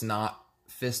 It's not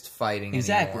fist fighting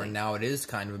exactly anymore. Now it is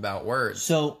kind of about words.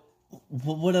 So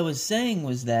what I was saying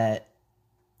was that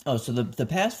so the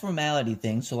past formality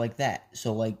thing, so like that,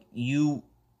 so like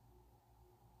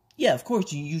yeah, of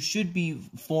course you should be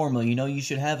formal. You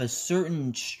should have a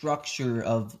certain structure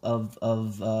of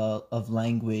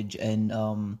language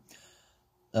and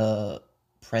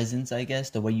presence, I guess,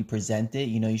 the way you present it.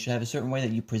 You should have a certain way that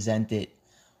you present it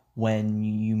when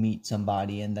you meet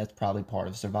somebody, and that's probably part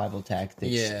of survival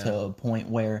tactics to a point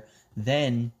where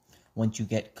then once you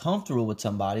get comfortable with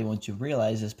somebody, once you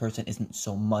realize this person isn't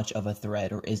so much of a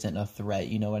threat or isn't a threat,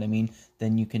 you know what I mean?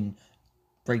 Then you can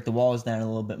break the walls down a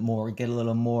little bit more, get a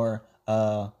little more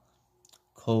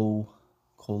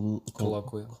colloquial,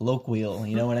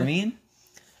 you know what I mean?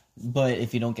 But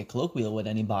if you don't get colloquial with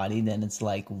anybody, then it's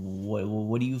like,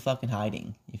 what are you fucking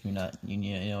hiding if you're not, you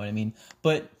know what I mean?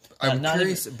 But I'm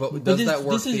curious, but does that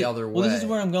work the other way? Well, this is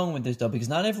where I'm going with this, though, because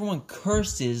not everyone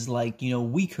curses like,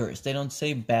 we curse. They don't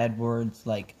say bad words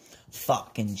like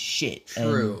fuck and shit.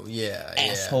 True, and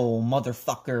asshole,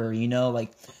 motherfucker,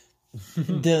 like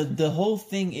the whole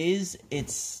thing is,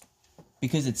 it's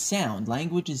because it's sound.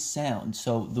 Language is sound.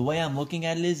 So the way I'm looking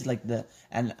at it is like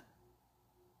and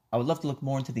I would love to look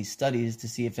more into these studies to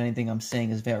see if anything I'm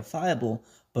saying is verifiable,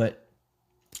 but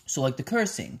so like the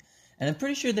cursing, and I'm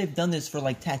pretty sure they've done this for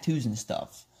like tattoos and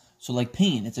stuff. So like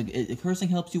pain, cursing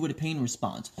helps you with a pain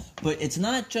response, but it's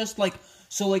not just like,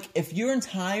 so like if your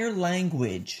entire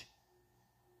language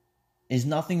is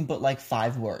nothing but like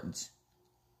 5 words,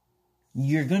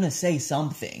 you're gonna say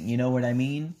something, you know what I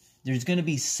mean? There's gonna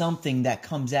be something that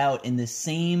comes out in the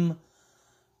same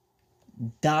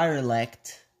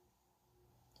dialect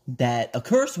that a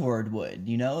curse word would,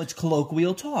 it's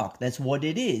colloquial talk. That's what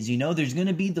it is, there's going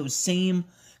to be those same,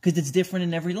 because it's different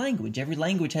in every language. Every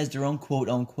language has their own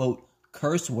quote-unquote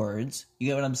curse words. You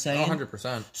get what I'm saying?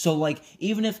 100%. So, like,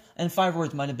 even if, and 5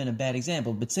 words might have been a bad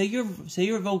example, but say your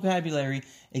vocabulary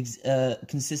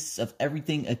consists of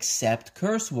everything except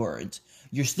curse words,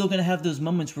 you're still going to have those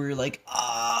moments where you're like,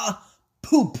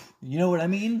 poop. You know what I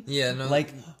mean? Yeah, no.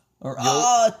 Like, or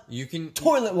you can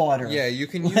toilet water. Yeah, you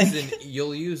can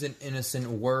you'll use an innocent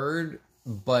word,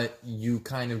 but you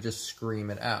kind of just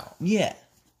scream it out. Yeah.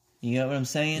 You know what I'm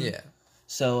saying? Yeah.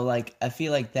 So like I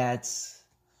feel like that's,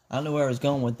 I don't know where I was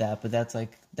going with that, but that's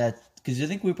like that, because I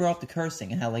think we brought up the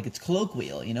cursing and how like it's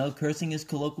colloquial, cursing is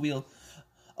colloquial.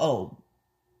 Oh,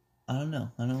 I don't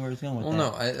know where I was going with that.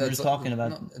 No, we're just talking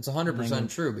about. No, it's 100%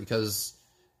 true, because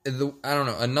I don't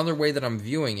know, another way that I'm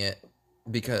viewing it,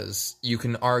 because you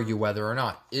can argue whether or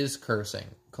not is cursing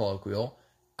colloquial.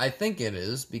 I think it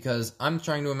is, because I'm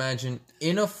trying to imagine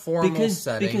in a formal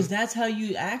setting. Because that's how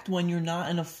you act when you're not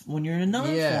in a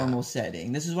non-formal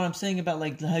setting. This is what I'm saying about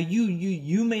like how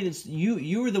you made it.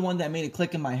 You were the one that made it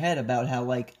click in my head about how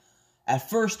like at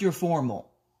first you're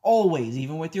formal, always,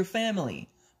 even with your family,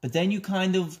 but then you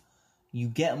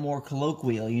get more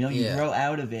colloquial, you grow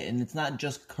out of it, and it's not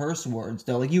just curse words,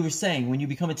 though. Like you were saying, when you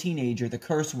become a teenager, the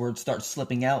curse words start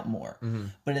slipping out more. Mm-hmm.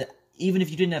 But even if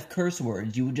you didn't have curse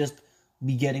words, you would just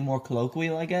be getting more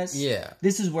colloquial, I guess. Yeah.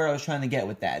 This is where I was trying to get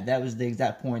with that. That was the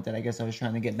exact point that I guess I was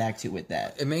trying to get back to with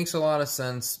that. It makes a lot of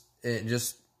sense. It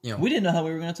just, we didn't know how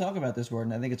we were going to talk about this word,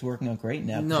 and I think it's working out great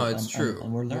now. No, it's true.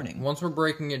 And we're learning. Once we're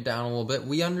breaking it down a little bit,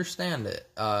 we understand it.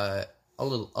 A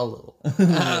little.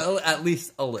 At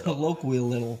least a little. Colloquial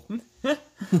little.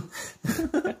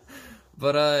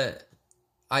 But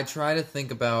I try to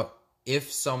think about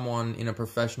if someone in a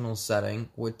professional setting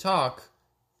would talk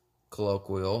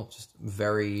colloquial, just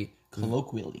very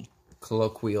Colloquially.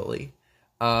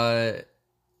 I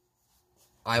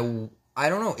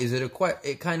don't know. Is it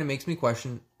it kind of makes me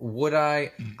question, would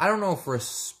I don't know if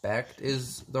respect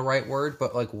is the right word,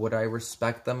 but like, would I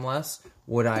respect them less?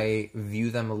 Would I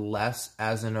view them less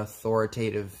as an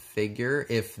authoritative figure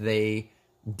if they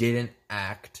didn't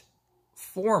act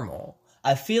formal?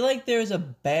 I feel like there's a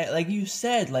bad, like you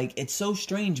said, like it's so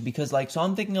strange because like, so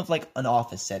I'm thinking of like an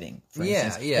office setting, for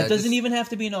instance. Yeah. It doesn't even have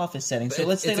to be an office setting. So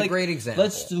let's say it's like a great example.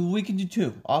 we can do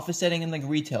two: office setting and like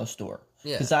retail store.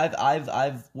 Yeah. Because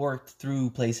I've worked through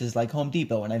places like Home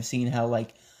Depot and I've seen how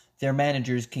like their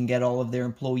managers can get all of their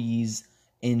employees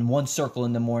in one circle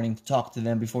in the morning to talk to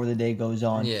them before the day goes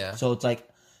on. Yeah. So it's like,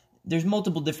 there's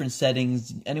multiple different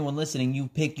settings. Anyone listening, you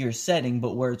pick your setting,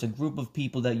 but where it's a group of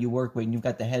people that you work with and you've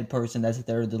got the head person that's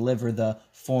there to deliver the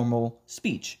formal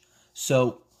speech.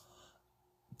 So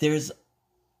there's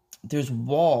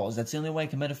walls. That's the only way I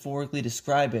can metaphorically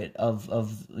describe it of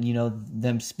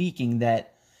them speaking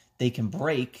that they can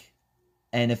break.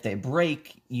 And if they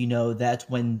break, that's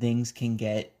when things can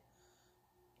get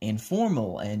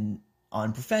informal and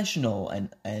unprofessional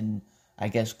and I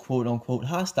guess, quote unquote,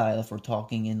 hostile if we're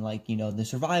talking in like, the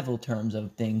survival terms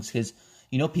of things. Because,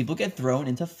 people get thrown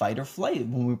into fight or flight.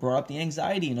 When we brought up the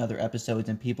anxiety in other episodes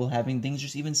and people having things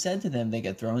just even said to them, they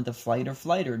get thrown into flight or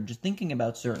flight or just thinking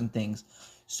about certain things.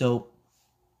 So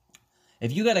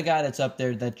if you got a guy that's up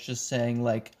there that's just saying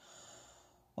like,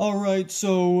 all right,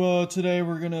 so today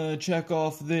we're going to check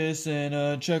off this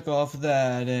and check off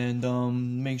that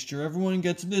and make sure everyone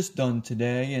gets this done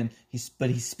today. And he's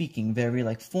speaking very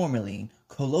like formally,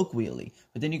 colloquially.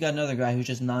 But then you got another guy who's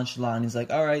just nonchalant. He's like,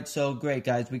 all right, so great,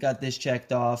 guys, we got this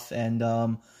checked off. And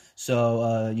that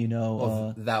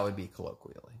would be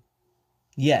colloquially.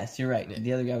 Yes, you're right. Yeah.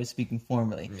 The other guy was speaking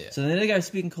formally. Yeah. So the other guy was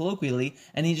speaking colloquially,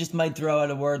 and he just might throw out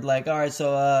a word like, all right, so,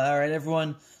 all right,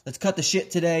 everyone, let's cut the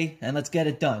shit today, and let's get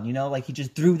it done. Like he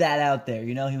just threw that out there.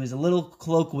 He was a little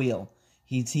colloquial.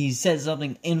 He said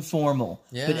something informal,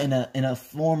 but in a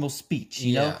formal speech,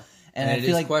 you know? And I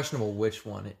feel like questionable which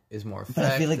one is more effective.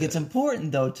 But I feel like it's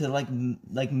important, though, to,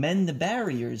 like mend the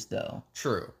barriers, though.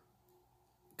 True.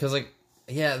 Because,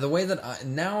 the way that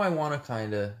now I want to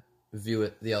kind of view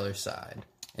it the other side.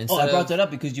 I brought that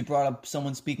up because you brought up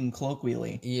someone speaking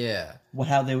colloquially. Yeah.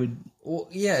 How they would... Well,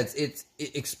 yeah, it's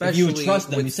especially... If you would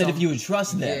trust them. You said if you would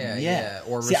trust them. Yeah.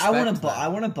 Or respect them. I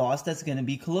want a boss that's going to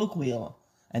be colloquial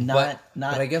and not...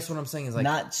 But I guess what I'm saying is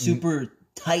not super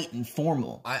tight and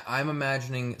formal. I'm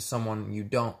imagining someone you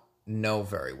don't know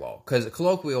very well. Because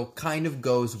colloquial kind of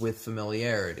goes with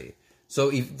familiarity.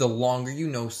 So the longer you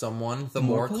know someone, the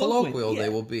more colloquial they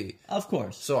will be. Of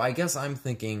course. So I guess I'm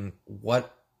thinking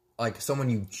someone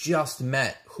you just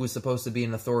met who's supposed to be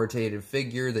an authoritative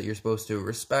figure that you're supposed to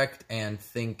respect and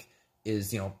think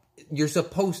is, you're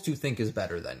supposed to think is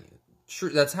better than you. Sure,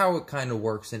 that's how it kind of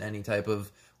works in any type of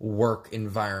work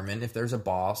environment. If there's a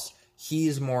boss,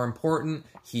 he's more important.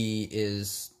 He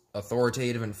is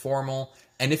authoritative and formal.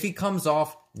 And if he comes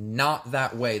off not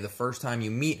that way the first time you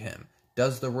meet him,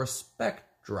 does the respect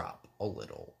drop a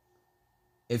little?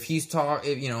 If he's I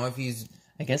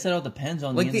guess it all depends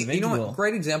on the individual.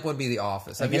 Great example would be The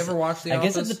Office. Have you ever watched The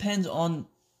Office? I guess it depends on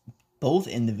both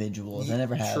individuals. I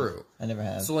never have. True. I never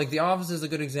have. So, The Office is a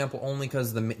good example only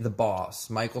because the boss,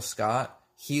 Michael Scott,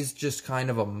 he's just kind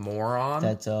of a moron.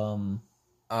 That's Steve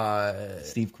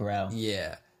Carell.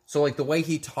 Yeah. So, the way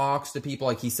he talks to people,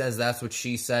 he says that's what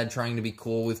she said, trying to be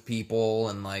cool with people,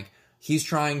 and, he's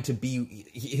trying to be...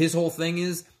 His whole thing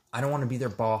is, I don't want to be their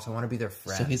boss. I want to be their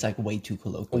friend. So he's, way too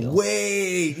colloquial.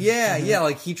 Yeah.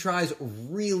 He tries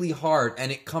really hard,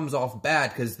 and it comes off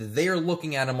bad because they're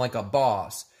looking at him like a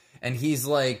boss, and he's,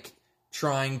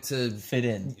 trying to... fit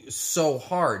in. So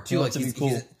hard, too. He wants to be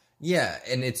cool. Yeah,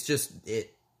 and it's just...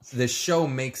 The show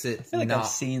makes it I feel like I've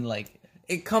seen,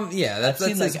 It comes, that's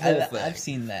his whole thing. I've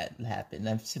seen that happen.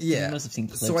 You must have seen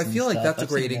clips. So I feel like stuff. that's a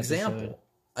great example.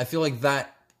 I feel like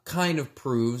that kind of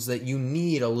proves that you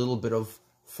need a little bit of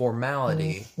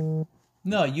formality.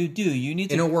 No, you do. You need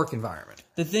to, in a work environment.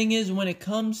 The thing is, when it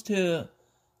comes to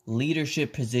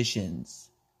leadership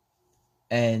positions,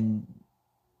 and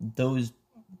those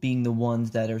being the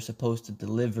ones that are supposed to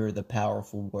deliver the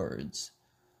powerful words,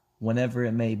 whenever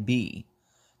it may be,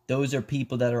 those are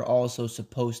people that are also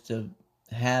supposed to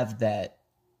have that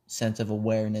sense of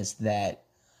awareness that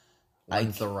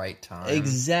when's the right time.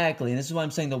 Exactly. And this is why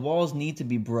I'm saying the walls need to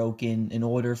be broken in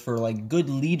order for good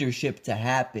leadership to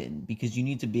happen, because you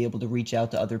need to be able to reach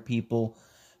out to other people,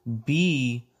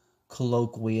 be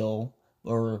colloquial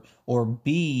or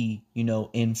be,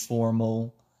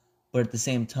 informal, but at the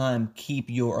same time keep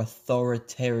your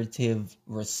authoritative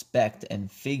respect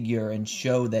and figure and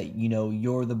show that,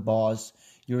 you're the boss,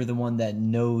 you're the one that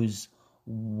knows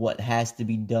what has to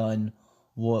be done,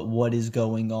 what is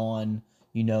going on.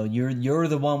 You're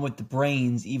the one with the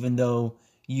brains, even though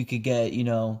you could get,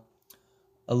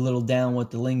 a little down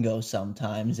with the lingo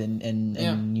sometimes and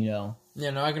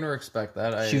Yeah, no, I can respect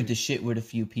that. shoot the shit with a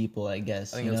few people, I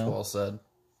guess. I think that's well said.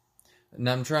 And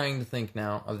I'm trying to think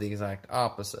now of the exact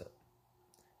opposite.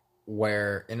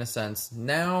 Where, in a sense,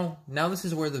 now this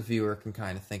is where the viewer can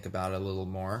kind of think about it a little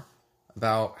more.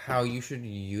 About how you should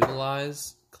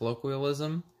utilize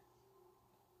colloquialism.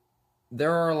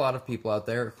 There are a lot of people out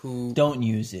there who... Don't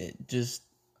use it. Just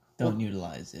don't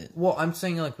utilize it. Well, I'm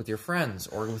saying like with your friends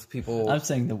or with people... I'm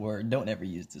saying the word. Don't ever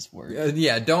use this word.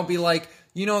 Yeah, don't be like,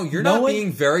 you're not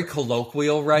being very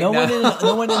colloquial right now.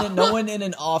 No one in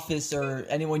an office or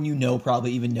anyone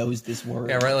probably even knows this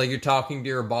word. Yeah, right, like you're talking to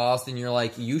your boss and you're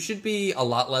like, you should be a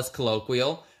lot less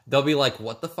colloquial. They'll be like,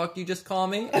 what the fuck you just call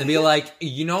me? And be like,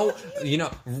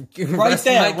 right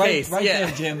there, right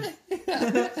there, Jim.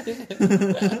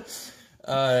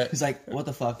 He's like, what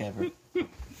the fuck ever.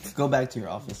 Go back to your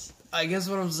office. I guess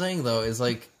what I'm saying though is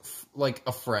like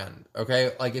a friend,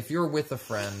 okay? Like if you're with a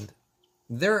friend,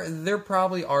 there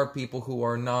probably are people who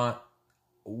are not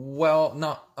I'm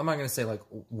not going to say like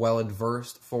well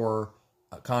adversed for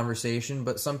a conversation,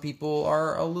 but some people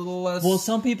are a little less. Well,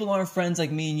 some people aren't friends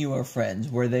like me and you are friends,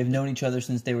 where they've known each other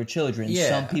since they were children. Yeah.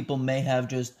 Some people may have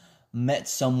just met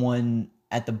someone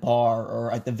at the bar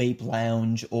or at the vape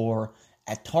lounge or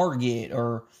at Target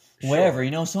or wherever.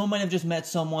 Someone might have just met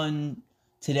someone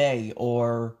today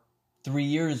or 3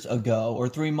 years ago or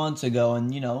 3 months ago,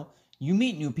 and you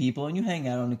meet new people and you hang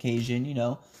out on occasion.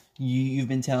 You've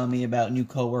been telling me about new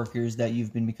coworkers that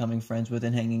you've been becoming friends with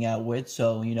and hanging out with.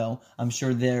 So, I'm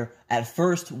sure there at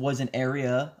first was an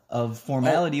area of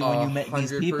formality when you met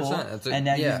these people, and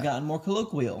now you've gotten more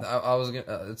colloquial.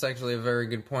 It's actually a very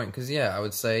good point because I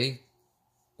would say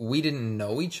we didn't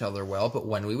know each other well, but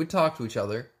when we would talk to each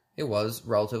other, it was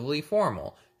relatively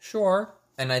formal. Sure,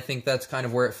 and I think that's kind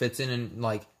of where it fits in. And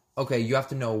like, okay, you have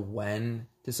to know when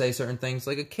to say certain things.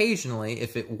 Like occasionally,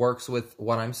 if it works with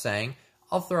what I'm saying,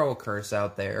 I'll throw a curse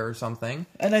out there or something.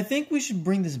 And I think we should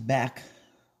bring this back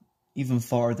even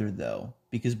farther, though.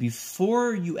 Because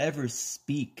before you ever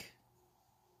speak,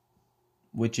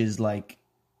 which is like,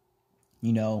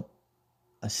 a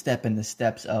step in the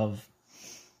steps of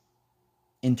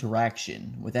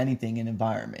interaction with anything in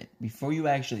environment, before you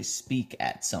actually speak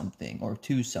at something or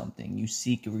to something, you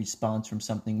seek a response from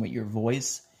something with your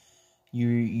voice,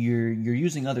 you're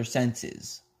using other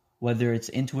senses. Whether it's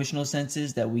intuitional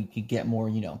senses that we could get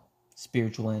more,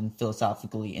 spiritual and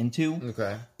philosophically into.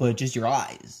 Okay. But just your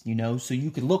eyes, so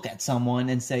you could look at someone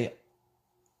and say,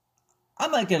 I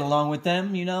might get along with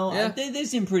them, Yeah. They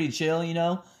seem pretty chill,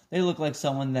 They look like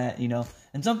someone that,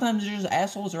 and sometimes they're just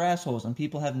assholes and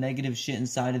people have negative shit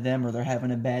inside of them or they're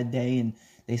having a bad day and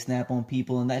they snap on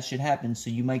people and that shit happens. So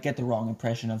you might get the wrong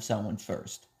impression of someone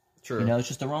first. True. It's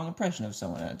just the wrong impression of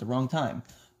someone at the wrong time.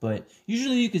 But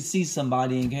usually you could see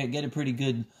somebody and get a pretty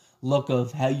good look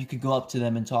of how you could go up to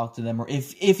them and talk to them, or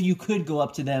if you could go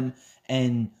up to them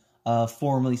and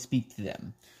formally speak to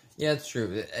them. Yeah, it's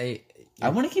true. I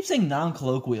want to keep saying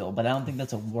non-colloquial, but I don't think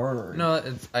that's a word. No,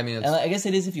 I guess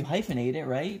it is if you hyphenate it,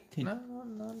 right?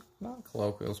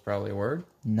 Non-colloquial is probably a word.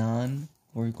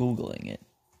 We're Googling it.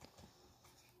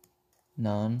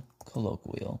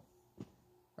 Non-colloquial.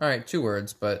 All right, 2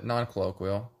 words, but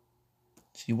non-colloquial.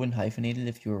 So you wouldn't hyphenate it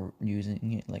if you were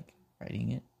using it, like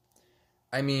writing it?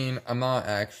 I mean, I'm not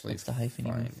actually... What's the hyphen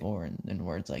even for in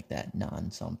words like that?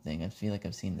 Non-something. I feel like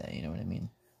I've seen that, you know what I mean?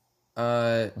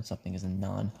 When something is a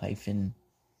non-hyphen.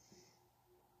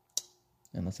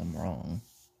 Unless I'm wrong.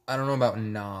 I don't know about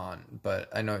non, but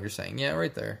I know what you're saying. Yeah,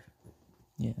 right there.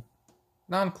 Yeah.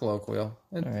 Non-colloquial.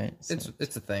 All right. So,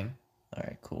 it's a thing. All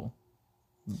right, cool.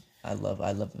 I love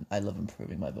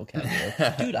improving my vocabulary.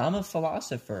 Dude, I'm a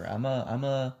philosopher. I'm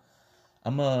a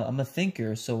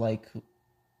thinker, so like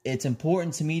it's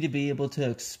important to me to be able to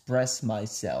express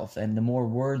myself, and the more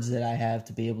words that I have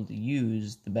to be able to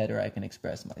use, the better I can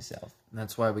express myself. And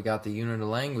that's why we got the unit of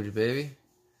language, baby.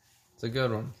 It's a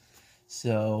good one.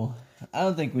 So, I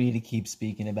don't think we need to keep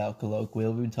speaking about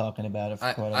colloquial. We've been talking about it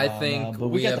for quite a while I think now, but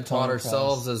we got have taught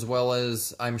ourselves as well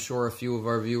as I'm sure a few of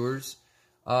our viewers.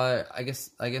 I guess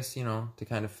to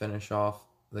kind of finish off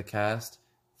the cast,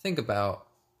 think about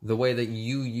the way that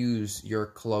you use your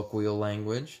colloquial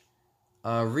language.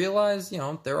 Realize,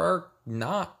 there are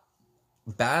not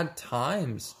bad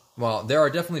times well, there are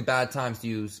definitely bad times to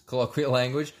use colloquial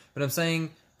language, but I'm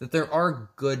saying that there are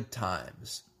good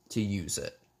times to use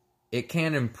it. It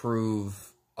can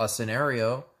improve a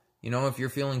scenario. You know, if you're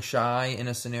feeling shy in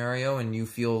a scenario and you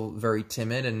feel very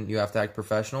timid and you have to act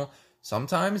professional,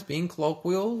 sometimes being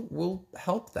colloquial will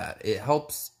help that. It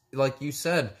helps, like you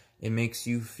said, it makes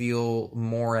you feel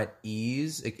more at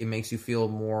ease. It makes you feel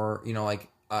more, you know, like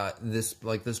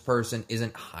this person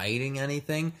isn't hiding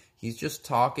anything. He's just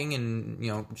talking and,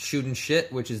 you know, shooting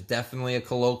shit, which is definitely a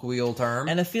colloquial term.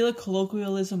 And I feel like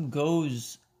colloquialism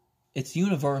it's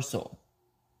universal.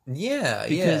 Yeah,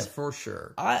 Because for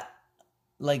sure.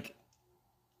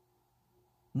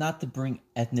 Not to bring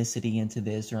ethnicity into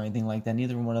this or anything like that.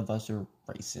 Neither one of us are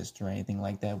racist or anything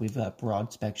like that. We've got a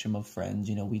broad spectrum of friends.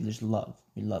 You know, we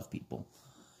love people.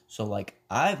 So, like,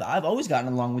 I've always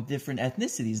gotten along with different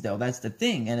ethnicities, though. That's the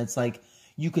thing. And it's like,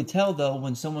 you could tell, though,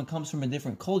 when someone comes from a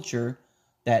different culture,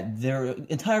 that their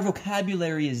entire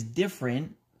vocabulary is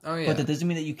different. Oh, yeah. But that doesn't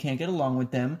mean that you can't get along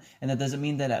with them. And that doesn't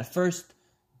mean that at first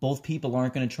both people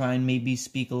aren't going to try and maybe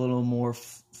speak a little more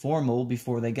formal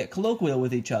before they get colloquial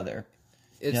with each other.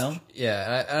 It's, you know?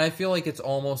 Yeah, and I feel like it's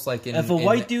almost like if a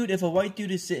white dude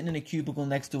is sitting in a cubicle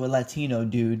next to a Latino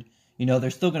dude, you know,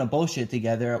 they're still gonna bullshit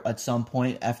together at some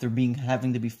point after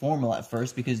having to be formal at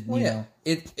first because you know.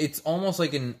 It's almost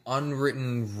like an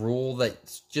unwritten rule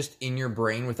that's just in your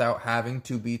brain without having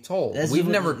to be told. We've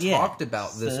never talked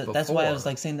about this before. That's why I was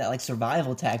like saying that like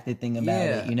survival tactic thing about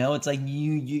it. You know, it's like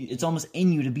you it's almost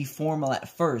in you to be formal at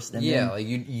first. And then, like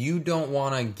you don't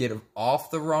want to get off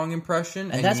the wrong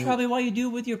impression. And that's probably why you do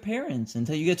it with your parents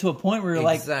until you get to a point where you're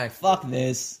like, fuck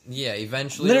this. Yeah,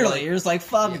 eventually. Literally, you're just like,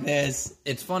 fuck this.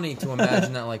 It's funny to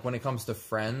imagine that like when it comes to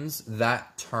friends,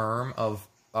 that term of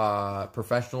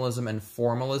professionalism and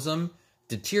formalism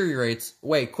deteriorates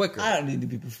way quicker. I don't need to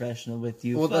be professional with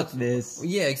you. Well, fuck this.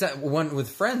 Yeah, exactly. With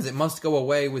friends, it must go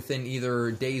away within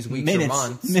either days, weeks, or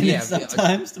months. Minutes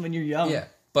sometimes when you're young. Yeah,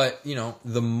 but you know,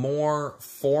 the more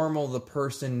formal the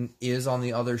person is on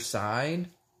the other side,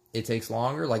 it takes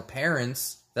longer. Like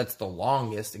parents, that's the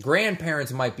longest.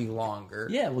 Grandparents might be longer.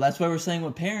 Yeah, well, that's why we're saying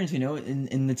with parents, you know,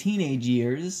 in the teenage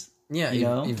years. Yeah, you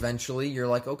know? Eventually you're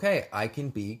like, okay, I can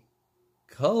be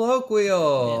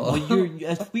colloquial. Yeah, well,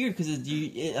 it's weird because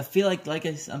I feel like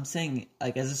I'm saying,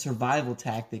 like as a survival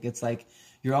tactic, it's like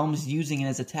you're almost using it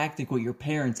as a tactic with your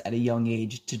parents at a young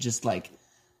age to just like.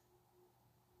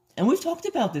 And we've talked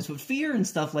about this with fear and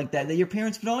stuff like that your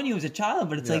parents put on you as a child,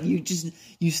 but it's like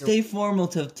you stay formal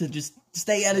to just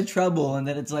stay out of trouble, and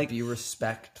then it's like be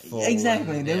respectful.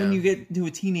 Exactly. And then when you get to a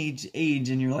teenage age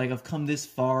and you're like, I've come this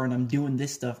far and I'm doing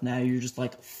this stuff now, you're just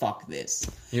like, fuck this.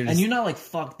 And you're not like,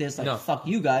 fuck this, like fuck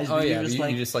you guys. Oh but yeah,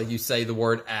 you're just you say the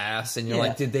word ass, and you're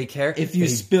like, did they care? If you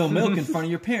spill milk in front of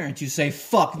your parents, you say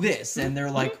fuck this, and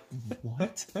they're like,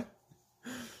 what?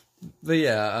 But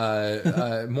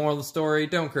yeah, moral of the story: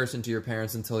 don't curse into your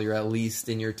parents until you're at least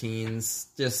in your teens.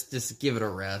 Just give it a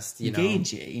rest. You know,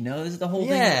 gauge it. You know, this is the whole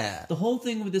thing. The whole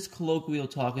thing with this colloquial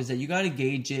talk is that you got to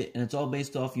gauge it, and it's all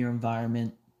based off your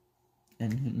environment,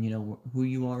 and you know who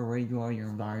you are, where you are, your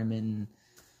environment, and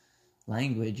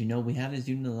language. You know, we have this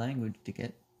unit of language to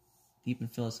get deep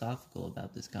and philosophical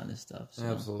about this kind of stuff. So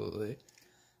absolutely.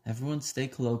 Everyone, stay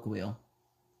colloquial.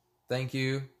 Thank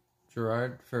you,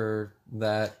 Gerard, for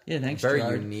that. Yeah, thanks, very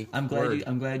Gerard. unique. I'm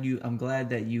glad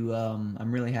that you.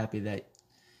 I'm really happy that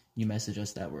you messaged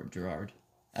us that word, Gerard.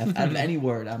 Out of any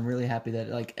word, I'm really happy that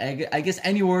like I guess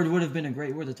any word would have been a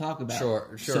great word to talk about.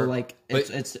 Sure. So like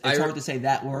it's hard to say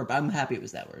that word, but I'm happy it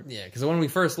was that word. Yeah, because when we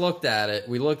first looked at it,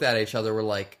 we looked at each other. We're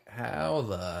like, how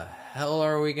the hell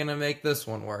are we gonna make this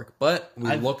one work? But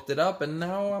we looked it up, and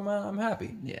now I'm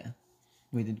happy. Yeah,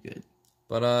 we did good.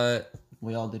 But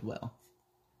we all did well.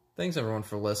 Thanks everyone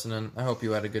for listening. I hope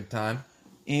you had a good time.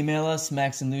 Email us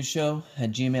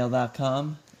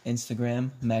maxandlueshow@gmail.com,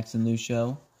 Instagram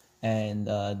maxandlueshow, and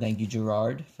thank you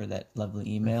Gerard for that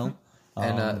lovely email.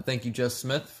 And thank you Joe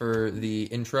Smith for the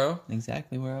intro.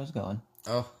 Exactly where I was going.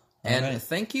 Oh, and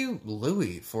thank you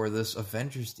Louie for this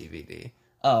Avengers DVD.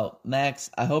 Oh, Max,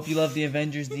 I hope you love the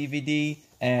Avengers DVD.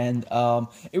 And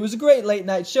it was a great late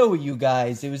night show with you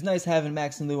guys. It was nice having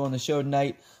Max and Lou on the show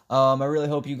tonight. I really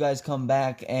hope you guys come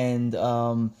back and,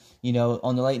 you know,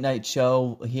 on the late night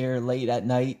show here late at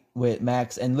night with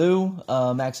Max and Lou.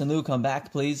 Max and Lou, come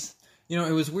back, please. You know,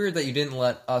 it was weird that you didn't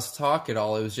let us talk at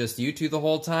all. It was just you two the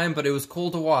whole time, but it was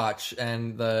cool to watch,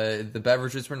 and the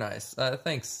beverages were nice.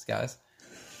 Thanks, guys.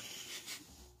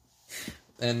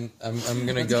 And I'm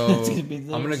gonna go. I'm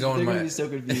gonna go in my. They're gonna be so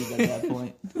confused at that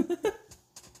point.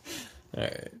 All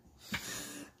right,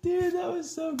 dude, that was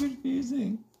so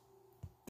confusing.